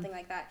 13, something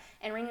like that.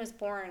 And Rainey was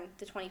born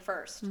the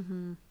 21st.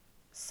 Mm-hmm.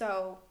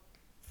 So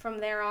from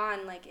there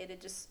on, like, it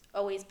had just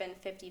always been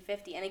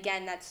 50-50. And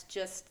again, that's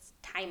just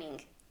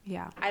timing.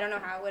 Yeah. I don't know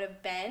how it would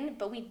have been,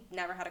 but we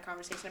never had a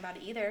conversation about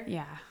it either.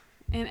 Yeah.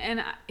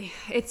 And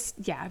it's,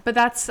 yeah, but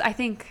that's, I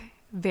think,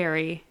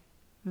 very,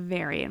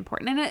 very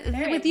important. And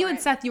Very with you and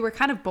important. Seth, you were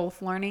kind of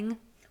both learning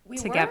We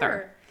together.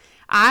 were.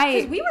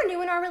 Because I, we were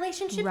new in our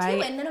relationship too,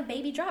 Right. and then a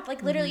baby dropped.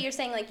 Like, literally, you're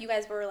saying, like, you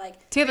guys were,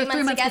 like, Together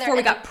 3 months together before we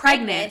and got then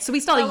pregnant, so we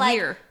still had But, a like,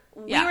 year.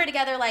 We Yeah. were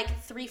together, like,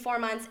 3-4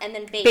 months, and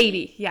then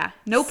baby. Yeah.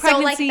 No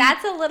pregnancy. So, like,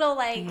 that's a little,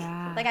 like,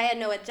 Yeah. like, I had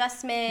no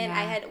adjustment.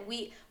 Yeah.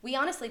 We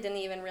honestly didn't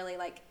even really,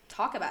 like,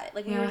 talk about it.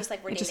 Like, we Yeah. were just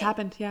like, we're It dating. just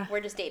happened, yeah. We're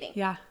just dating.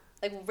 Yeah.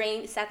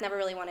 Like, Seth never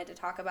really wanted to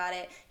talk about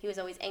it. He was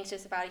always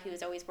anxious about it. He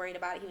was always worried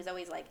about it. He was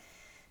always like,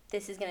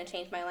 this is going to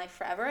change my life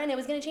forever. And it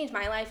was going to change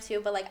my life too.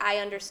 But, like, I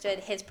understood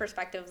his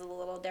perspective was a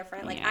little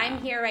different. Like, Yeah.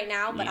 I'm here right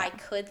now, but Yeah. I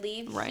could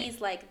leave. Right. He's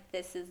like,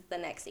 this is the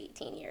next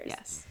 18 years.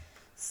 Yes.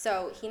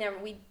 So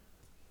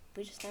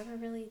we just never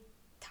really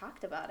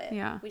talked about it.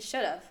 Yeah. We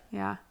should have.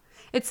 Yeah.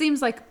 It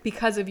seems like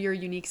because of your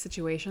unique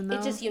situation, though,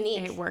 It's just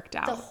unique. it worked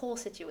out. The whole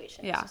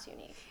situation is just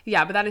unique.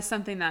 Yeah, but that is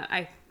something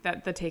that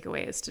the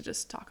takeaway is to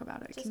just talk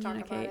about it. Just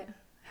communicate, talk about it.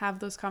 have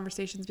those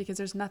conversations, because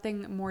there's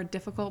nothing more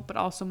difficult but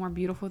also more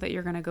beautiful that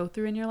you're going to go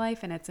through in your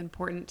life, and it's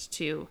important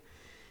to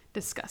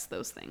discuss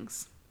those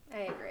things.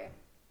 I agree.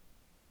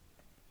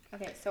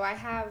 Okay, so I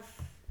have...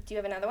 Do you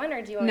have another one,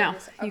 or do you want No, to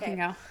just... you can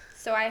go.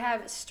 So I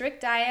have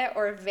strict diet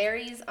or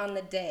varies on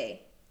the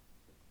day.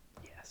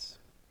 Yes.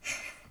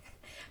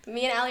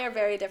 Me and Allie are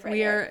very different.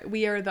 We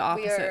are the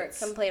opposites. We are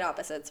complete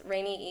opposites.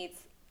 Rainey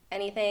eats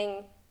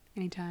anything...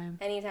 Anytime.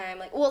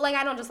 Like, well, like,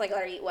 I don't just, like, let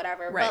her eat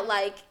whatever. Right. But,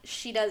 like,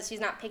 she's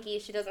not picky.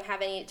 She doesn't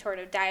have any sort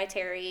of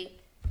dietary,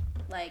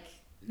 like,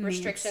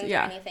 restrictions or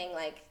anything.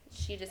 Like,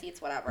 she just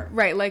eats whatever.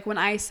 Right. Like, when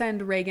I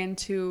send Reagan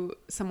to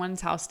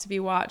someone's house to be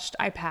watched,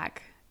 I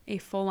pack a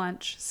full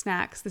lunch,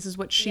 snacks. This is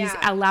what she's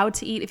allowed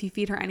to eat. If you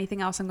feed her anything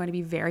else, I'm going to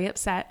be very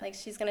upset. Like,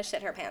 she's going to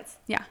shit her pants.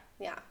 Yeah.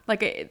 Yeah.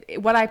 Like,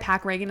 what I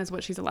pack Reagan is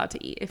what she's allowed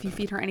to eat. If you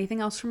feed her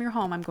anything else from your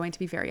home, I'm going to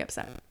be very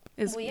upset.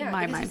 Is my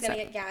mindset. She's gonna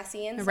get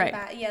gassy and right.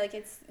 bad. Yeah, like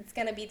it's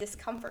gonna be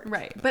discomfort.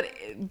 Right, but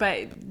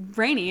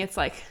Rainey, it's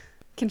like,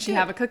 can she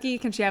have a cookie?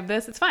 Can she have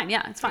this? It's fine.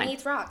 Yeah, it's fine. She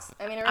eats rocks.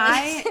 I mean,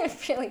 I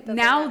feel like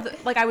now,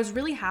 like, I was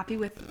really happy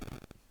with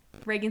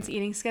Reagan's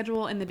eating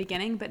schedule in the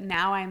beginning, but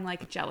now I'm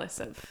like jealous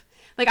of.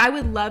 Like, I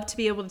would love to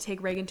be able to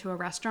take Reagan to a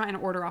restaurant and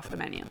order off the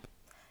menu.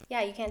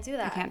 Yeah, you can't do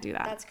that. I can't do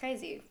that. That's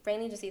crazy.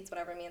 Rainey just eats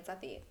whatever me and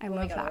Seth eat I when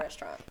love we go to that. a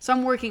restaurant. So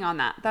I'm working on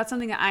that. That's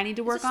something that I need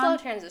to work on.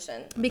 It's a slow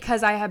transition.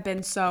 Because I have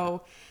been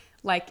so,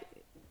 like,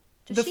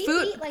 Does she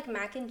eat, like,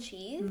 mac and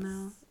cheese?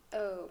 No.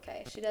 Oh,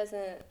 okay. She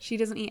doesn't... She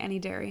doesn't eat any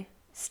dairy.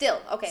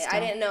 Still. Okay, I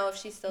didn't know if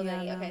she still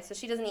didn't eat. No. Okay, so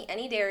she doesn't eat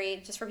any dairy,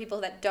 just for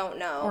people that don't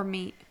know. Or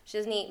meat. She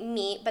doesn't eat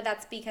meat, but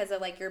that's because of,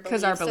 like, your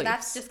beliefs. Because our So beliefs.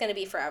 that's just going to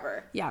be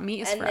forever. Yeah,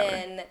 meat is forever.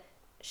 And then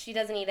she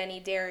doesn't eat any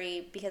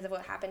dairy because of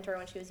what happened to her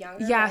when she was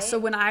younger, Yeah, right? so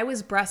when I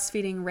was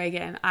breastfeeding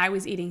Reagan, I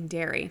was eating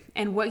dairy.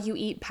 And what you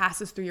eat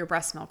passes through your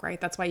breast milk,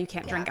 right? That's why you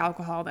can't drink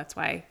alcohol. That's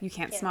why you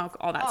can't smoke,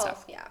 all that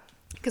stuff. Yeah.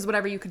 Because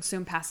whatever you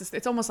consume passes.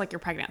 It's almost like you're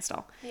pregnant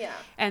still. Yeah.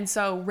 And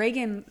so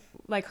Reagan,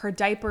 like, her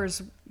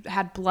diapers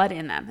had blood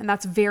in them. And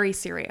that's very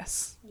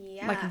serious.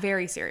 Yeah. Like,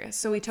 very serious.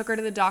 So we took her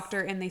to the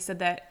doctor, and they said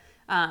that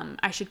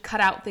I should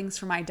cut out things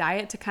from my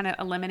diet to kind of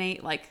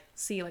eliminate, like,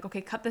 see, like,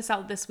 okay, cut this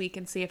out this week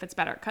and see if it's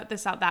better. Cut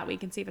this out that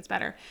week and see if it's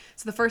better.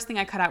 So the first thing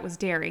I cut out was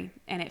dairy,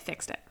 and it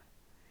fixed it.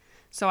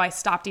 So I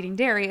stopped eating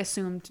dairy,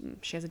 assumed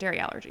she has a dairy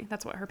allergy.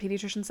 That's what her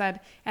pediatrician said.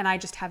 And I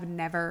just have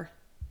never...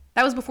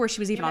 That was before she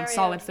was even on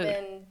solid food.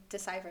 Been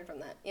deciphered from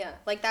that. Yeah.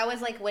 Like, that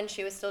was, like, when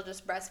she was still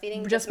just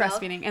breastfeeding. Just milk,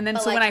 breastfeeding. And then,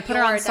 but, so like, when I put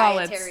her on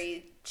solids...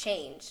 dietary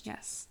changed.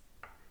 Yes.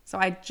 So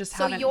I just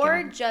So haven't...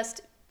 you're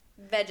just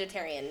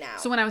vegetarian now.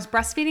 So when I was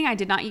breastfeeding, I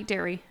did not eat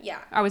dairy. Yeah.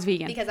 I was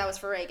vegan. Because that was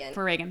for Reagan.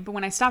 For Reagan. But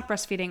when I stopped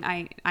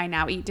breastfeeding, I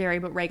now eat dairy,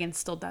 but Reagan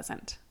still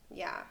doesn't.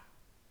 Yeah.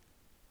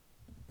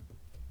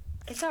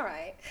 It's all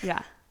right.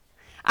 Yeah.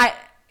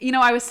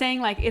 I was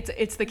saying, like,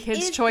 it's the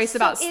kid's choice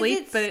about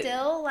sleep, but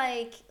still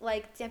like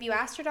have you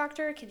asked your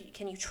doctor?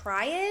 Can you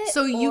try it?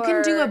 So you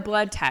can do a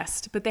blood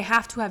test, but they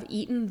have to have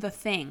eaten the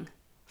thing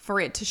for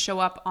it to show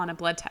up on a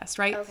blood test,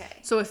 right? Okay.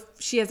 So if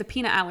she has a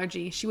peanut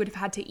allergy, she would have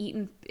had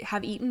to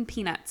have eaten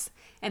peanuts,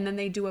 and then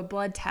they do a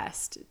blood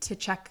test to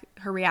check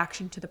her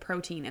reaction to the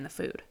protein in the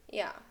food.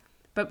 Yeah.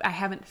 But I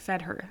haven't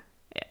fed her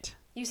it.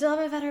 You still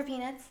haven't fed her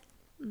peanuts?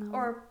 No.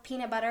 Or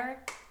peanut butter?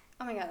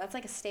 Oh my god, that's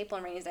like a staple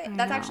in Rainey's day. I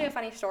That's know. actually a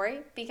funny story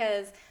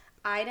because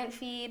I didn't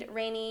feed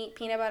Rainey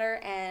peanut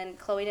butter and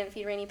Chloe didn't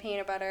feed Rainey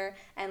peanut butter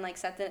and like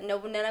Seth didn't.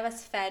 None of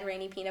us fed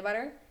Rainey peanut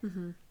butter.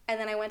 Mm-hmm. And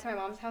then I went to my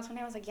mom's house one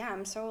day. I was like, yeah,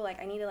 I'm so like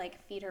I need to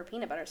like feed her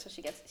peanut butter. So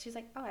she's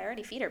like, oh, I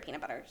already feed her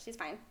peanut butter. She's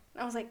fine.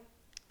 And I was like,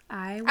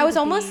 I was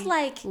almost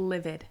like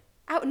livid.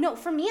 No,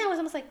 for me, I was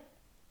almost like,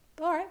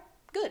 all right,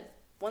 good.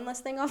 One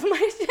less thing off of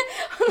my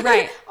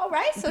right. All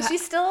right, so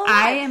she's still alive.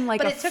 I am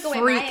like but a it took freak.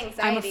 away my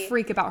anxiety. I'm a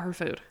freak about her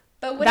food.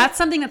 But that's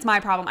something that's my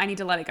problem. I need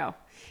to let it go.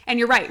 And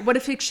you're right. What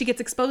if she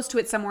gets exposed to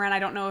it somewhere and I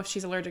don't know if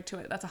she's allergic to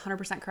it? That's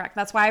 100% correct.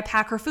 That's why I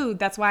pack her food.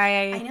 That's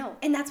why I know.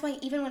 And that's why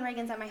even when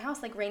Reagan's at my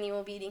house, like Rainey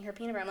will be eating her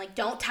peanut butter. I'm like,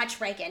 don't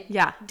touch Reagan.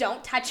 Yeah.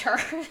 Don't touch her.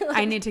 Like,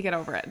 I need to get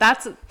over it.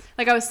 That's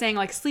like I was saying,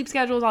 like sleep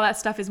schedules, all that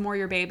stuff is more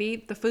your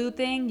baby. The food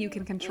thing you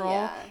can control.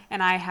 Yeah.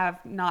 And I have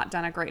not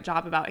done a great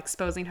job about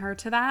exposing her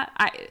to that.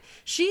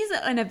 She's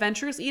an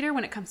adventurous eater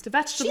when it comes to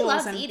vegetables. She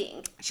loves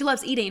eating. She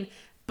loves eating,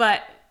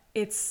 but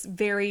it's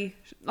very,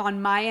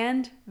 on my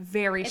end,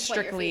 very It's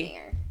what you're feeding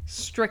her.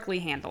 strictly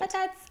handled. But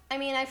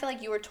I feel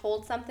like you were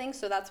told something,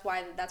 so that's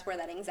where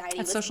that anxiety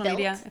was social built.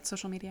 media. It's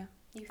social media.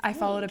 I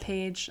followed a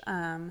page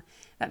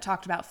that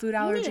talked about food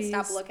allergies. You need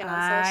to stop looking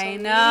on social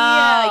media.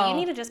 I know. You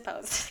need to just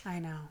post. I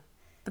know.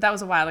 But that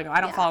was a while ago. I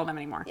don't follow them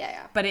anymore.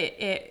 Yeah. But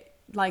it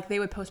like they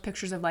would post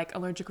pictures of like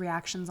allergic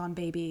reactions on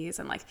babies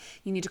and like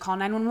you need to call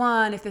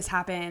 911 if this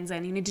happens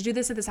and you need to do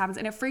this if this happens.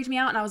 And it freaked me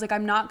out and I was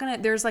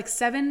like, there's like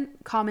 7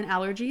 common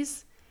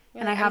allergies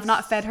and I have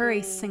not fed her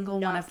a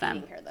single one of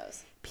them. Her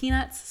those.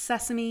 Peanuts,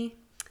 sesame,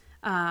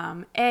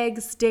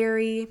 eggs,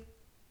 dairy,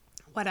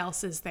 What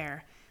else is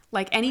there?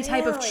 Like any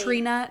type of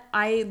tree nut.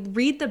 I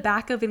read the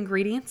back of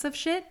ingredients of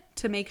shit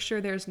to make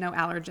sure there's no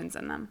allergens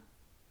in them.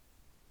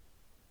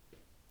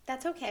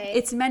 That's okay.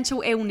 It's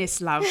mental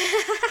illness, love.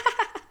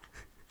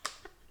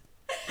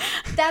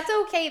 That's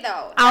okay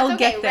though. I'll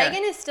get there.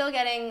 Reagan is still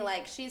getting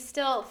like she's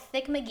still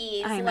thick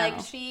McGee's. Like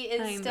she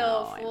is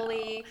still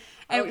fully.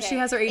 And she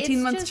has her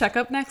 18-month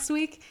checkup next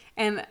week,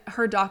 and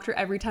her doctor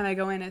every time I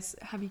go in is,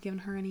 "Have you given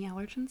her any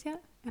allergens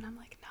yet?" And I'm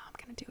like, "No, I'm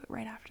gonna do it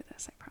right after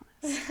this. I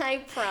promise." I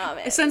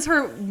promise. Since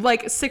her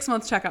like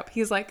 6-month checkup,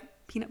 he's like,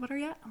 "Peanut butter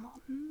yet?" I'm all,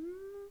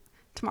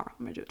 tomorrow.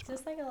 I'm gonna do it tomorrow.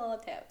 Just like a little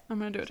tip. I'm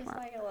gonna do it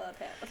tomorrow. Just like a little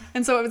tip.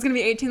 And so it was gonna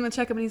be 18-month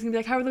checkup, and he's gonna be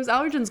like, "How are those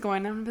allergens going?"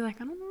 And I'm gonna be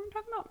like, "I don't know what you're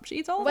talking about. She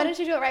eats all of them." Why didn't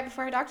you do it right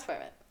before her doctor's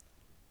appointment?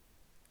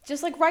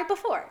 Just like right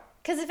before.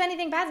 Because if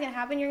anything bad's going to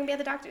happen, you're going to be at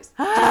the doctor's.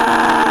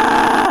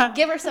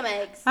 Give her some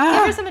eggs. Give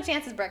her some of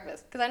Chance's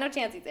breakfast. Because I know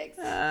Chance eats eggs.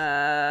 Just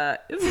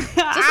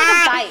like a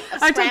bite of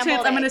scrambled I told Chance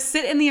eggs. I'm going to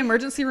sit in the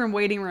emergency room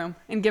waiting room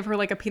and give her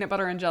like a peanut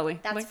butter and jelly.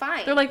 That's like,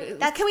 fine. They're like,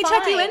 That's can we fine.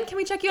 check you in? Can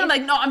we check you in? I'm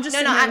like, no, I'm just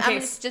here in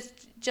case.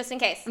 Just in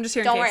case. I'm just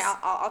here Don't in case. worry.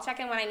 I'll check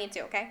in when I need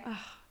to, okay?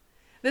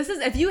 This is,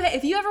 if you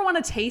ever want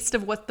a taste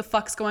of what the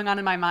fuck's going on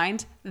in my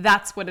mind,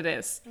 that's what it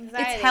is.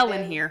 Anxiety, it's hell dude.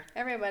 in here.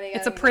 Everybody.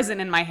 It's a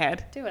prison in my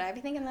head. Dude, I'd be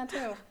thinking that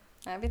too.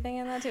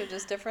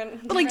 Just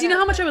different. But like, do you know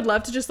how much I would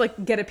love to just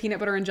like get a peanut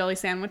butter and jelly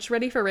sandwich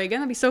ready for Reagan?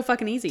 That'd be so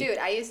fucking easy. Dude,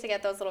 I used to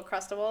get those little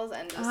Crustables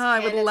and just I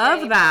would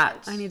love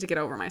that. I need to get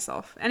over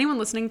myself. Anyone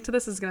listening to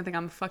this is gonna think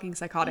I'm fucking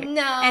psychotic.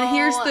 No. And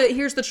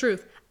here's the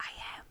truth.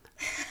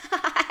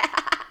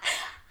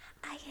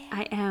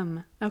 I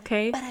am.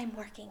 Okay? But I'm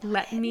working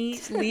on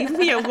leave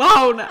me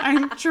alone.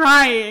 I'm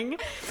trying.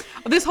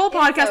 This whole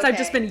podcast okay. I've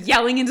just been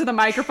yelling into the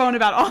microphone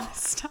about all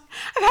this stuff.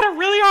 I've had a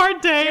really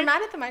hard day. You're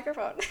mad at the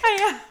microphone.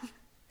 I am.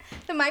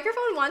 The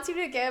microphone wants you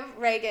to give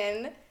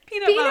Reagan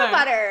peanut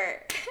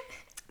butter.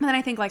 And then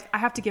I think like I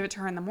have to give it to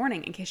her in the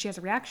morning in case she has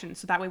a reaction,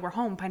 so that way we're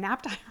home by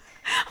nap time.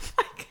 I'm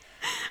like,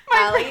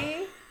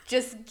 Allie,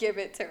 just give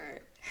it to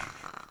her.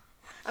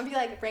 I'll be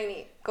like,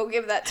 Rainey, go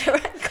give that to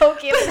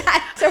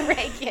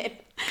Reagan.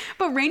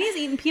 But Rainey's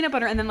eaten peanut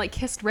butter and then like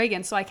kissed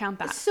Reagan, so I count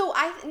that. So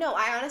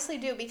I honestly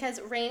do,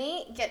 because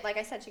Rainey like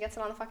I said, she gets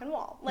it on the fucking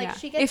wall. Like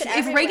she gets it If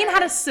everywhere. Reagan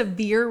had a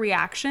severe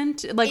reaction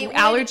to like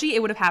allergy,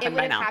 it would have happened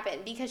by now. It would have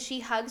happened because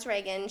she hugs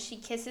Reagan, she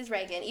kisses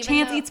Reagan. Even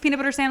Chance eats peanut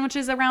butter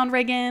sandwiches around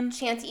Reagan.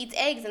 Chance eats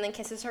eggs and then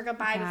kisses her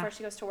goodbye before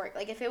she goes to work.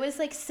 Like if it was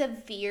like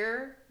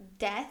severe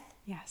death,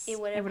 it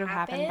would have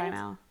happened by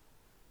now.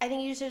 I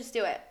think you should just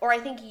do it. Or I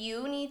think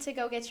you need to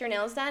go get your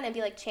nails done and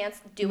be like, Chance,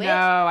 do it.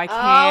 No, I can't.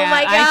 Oh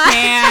my God. I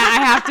can't.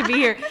 I have to be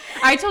here.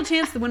 I told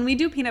Chance that when we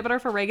do peanut butter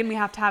for Reagan, we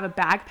have to have a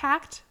bag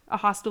packed, a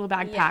hospital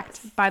bag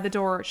packed by the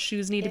door.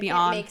 Shoes need to be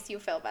on. It makes you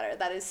feel better.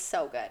 That is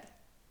so good.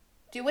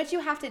 Do what you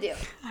have to do.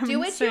 I'm do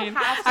what insane. you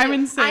have to I'm do.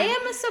 insane. I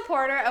am a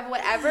supporter of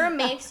whatever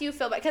makes you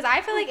feel better. Because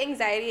I feel like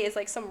anxiety is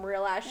like some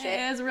real ass shit.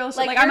 It is real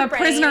shit. Like I'm a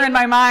prisoner in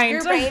my mind.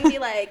 Your brain be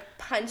like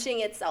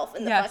punching itself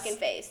in the fucking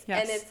face.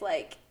 Yes. And it's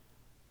like,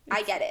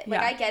 I get it.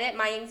 Like, I get it.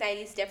 My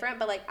anxiety is different,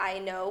 but, like, I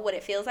know what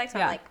it feels like. So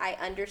I'm like, I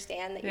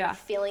understand that you're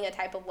feeling a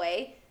type of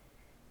way.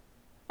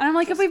 And I'm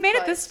like, if we've made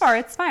it this far,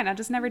 it's fine. I'll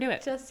just never do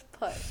it. Just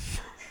push.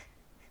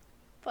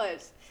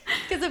 Push.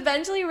 Because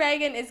eventually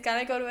Reagan is going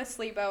to go to a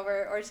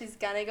sleepover or she's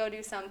going to go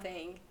do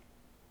something.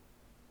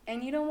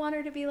 And you don't want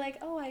her to be like,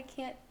 oh, I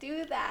can't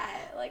do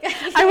that. Like,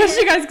 I wish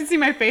you guys could see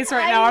my face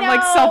right now. I'm,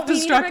 like, self-destructing. We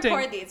need to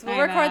record these. We'll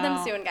record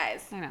them soon,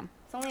 guys. I know.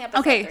 It's only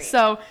episode 3.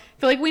 So I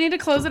feel like we need to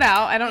close it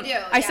out.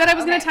 I said I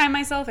was gonna time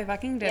myself. I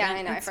fucking didn't. Yeah,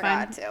 I know. I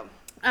forgot to.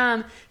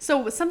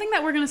 So something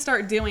that we're gonna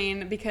start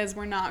doing, because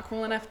we're not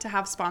cool enough to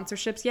have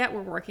sponsorships yet,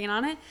 we're working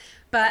on it.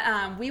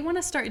 But we want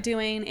to start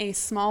doing a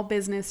small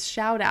business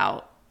shout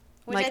out,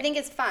 which I think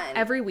is fun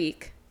every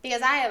week.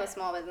 Because I have a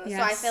small business,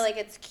 so I feel like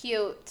it's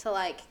cute to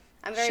like.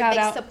 I'm a very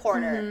big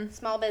supporter.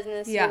 Small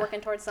business, you're working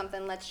towards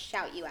something, let's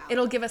shout you out.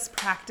 It'll give us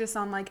practice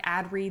on like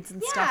ad reads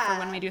and stuff for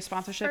when we do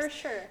sponsorships. For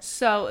sure.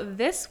 So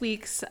this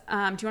week's, do you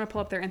want to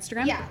pull up their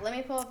Instagram? Yeah, let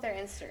me pull up their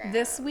Instagram.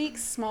 This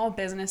week's small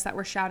business that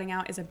we're shouting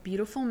out is A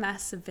Beautiful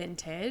Mess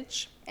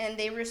Vintage. And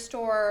they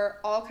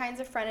restore all kinds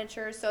of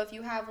furniture. So if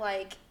you have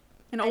like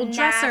an old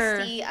dresser,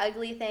 nasty,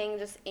 ugly thing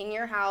just in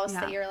your house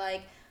that you're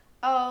like,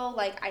 oh,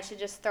 like I should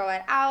just throw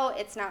it out.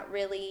 It's not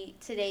really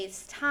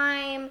today's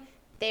time.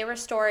 They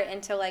restore it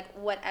into like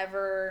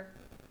whatever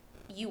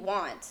you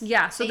want.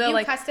 Yeah, so they'll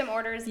like custom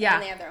orders and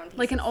they have their own pieces.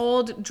 Like an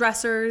old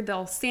dresser,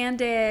 they'll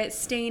sand it,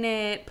 stain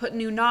it, put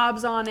new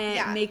knobs on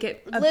it, make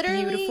it a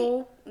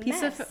beautiful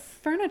piece of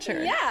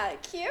furniture. Yeah,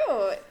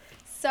 cute.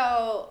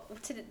 So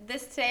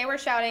today we're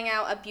shouting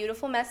out A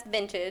Beautiful Mess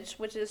Vintage,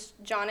 which is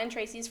John and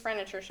Tracy's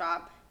furniture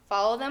shop.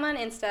 Follow them on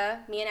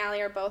Insta. Me and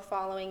Allie are both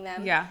following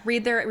them. Yeah,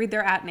 read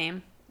their at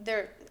name.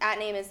 Their at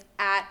name is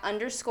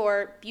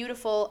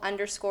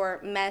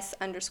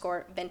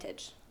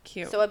 @beautiful_mess_vintage.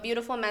 Cute. So A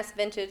Beautiful Mess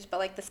Vintage, but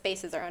like the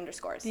spaces are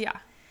underscores. Yeah.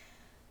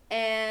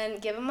 And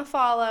give them a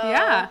follow.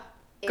 Yeah.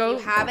 If you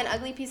have an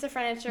ugly piece of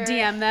furniture,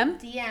 DM them.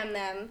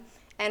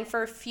 And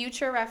for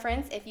future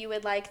reference, if you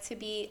would like to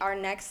be our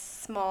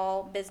next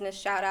small business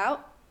shout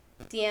out,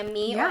 DM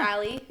me or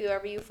Ali,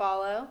 whoever you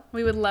follow.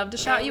 We would love to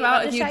shout you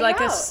out. If you'd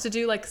like us to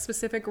do like a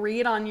specific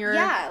read on your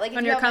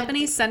on your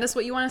company, send us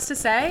what you want us to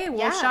say.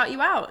 We'll shout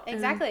you out.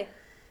 Exactly.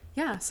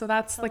 And so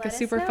that's like a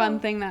super fun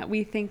thing that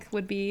we think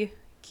would be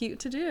cute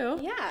to do.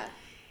 Yeah.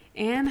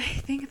 And I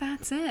think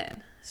that's it.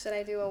 Should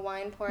I do a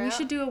wine pour out? We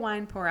should do a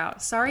wine pour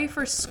out. Sorry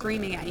for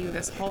screaming at you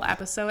this whole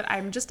episode.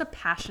 I'm just a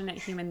passionate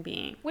human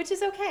being. Which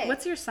is okay.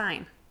 What's your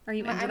sign? Are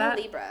you into that? I'm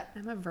a Libra.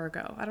 I'm a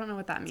Virgo. I don't know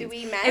what that means. Do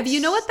we match? If you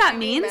know what that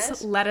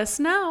means, let us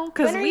know.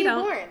 When are you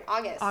born?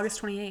 August.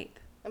 August 28th.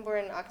 I'm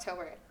born in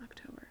October.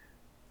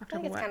 I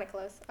think it's kind of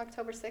close.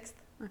 October 6th.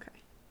 Okay.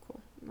 Cool.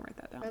 I'm gonna write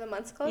that down. Are the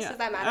months close? Yeah. Does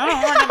that matter?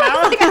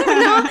 I don't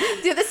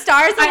know. Do the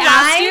stars align? I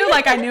asked you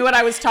like I knew what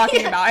I was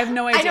talking about. I have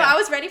no idea. I know. I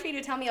was ready for you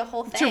to tell me a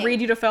whole thing. To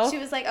read you to Phil? She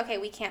was like, okay,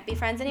 we can't be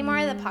friends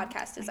anymore. The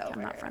podcast is over.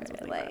 I'm not friends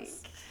with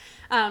Libras.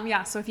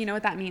 So if you know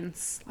what that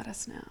means, let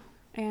us know.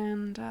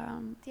 And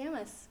DM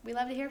us. We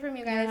love to hear from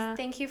you guys. Yeah.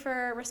 Thank you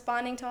for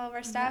responding to all of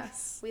our stuff.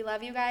 Yes. We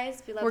love you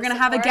guys. We're gonna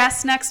have a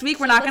guest next week.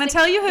 We're not gonna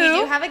tell you who. We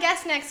do have a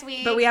guest next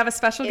week, but we have a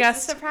special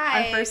guest. It's a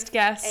surprise. Our first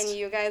guest, and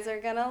you guys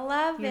are gonna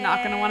love it. You're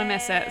not gonna want to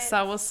miss it.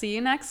 So we'll see you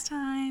next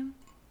time.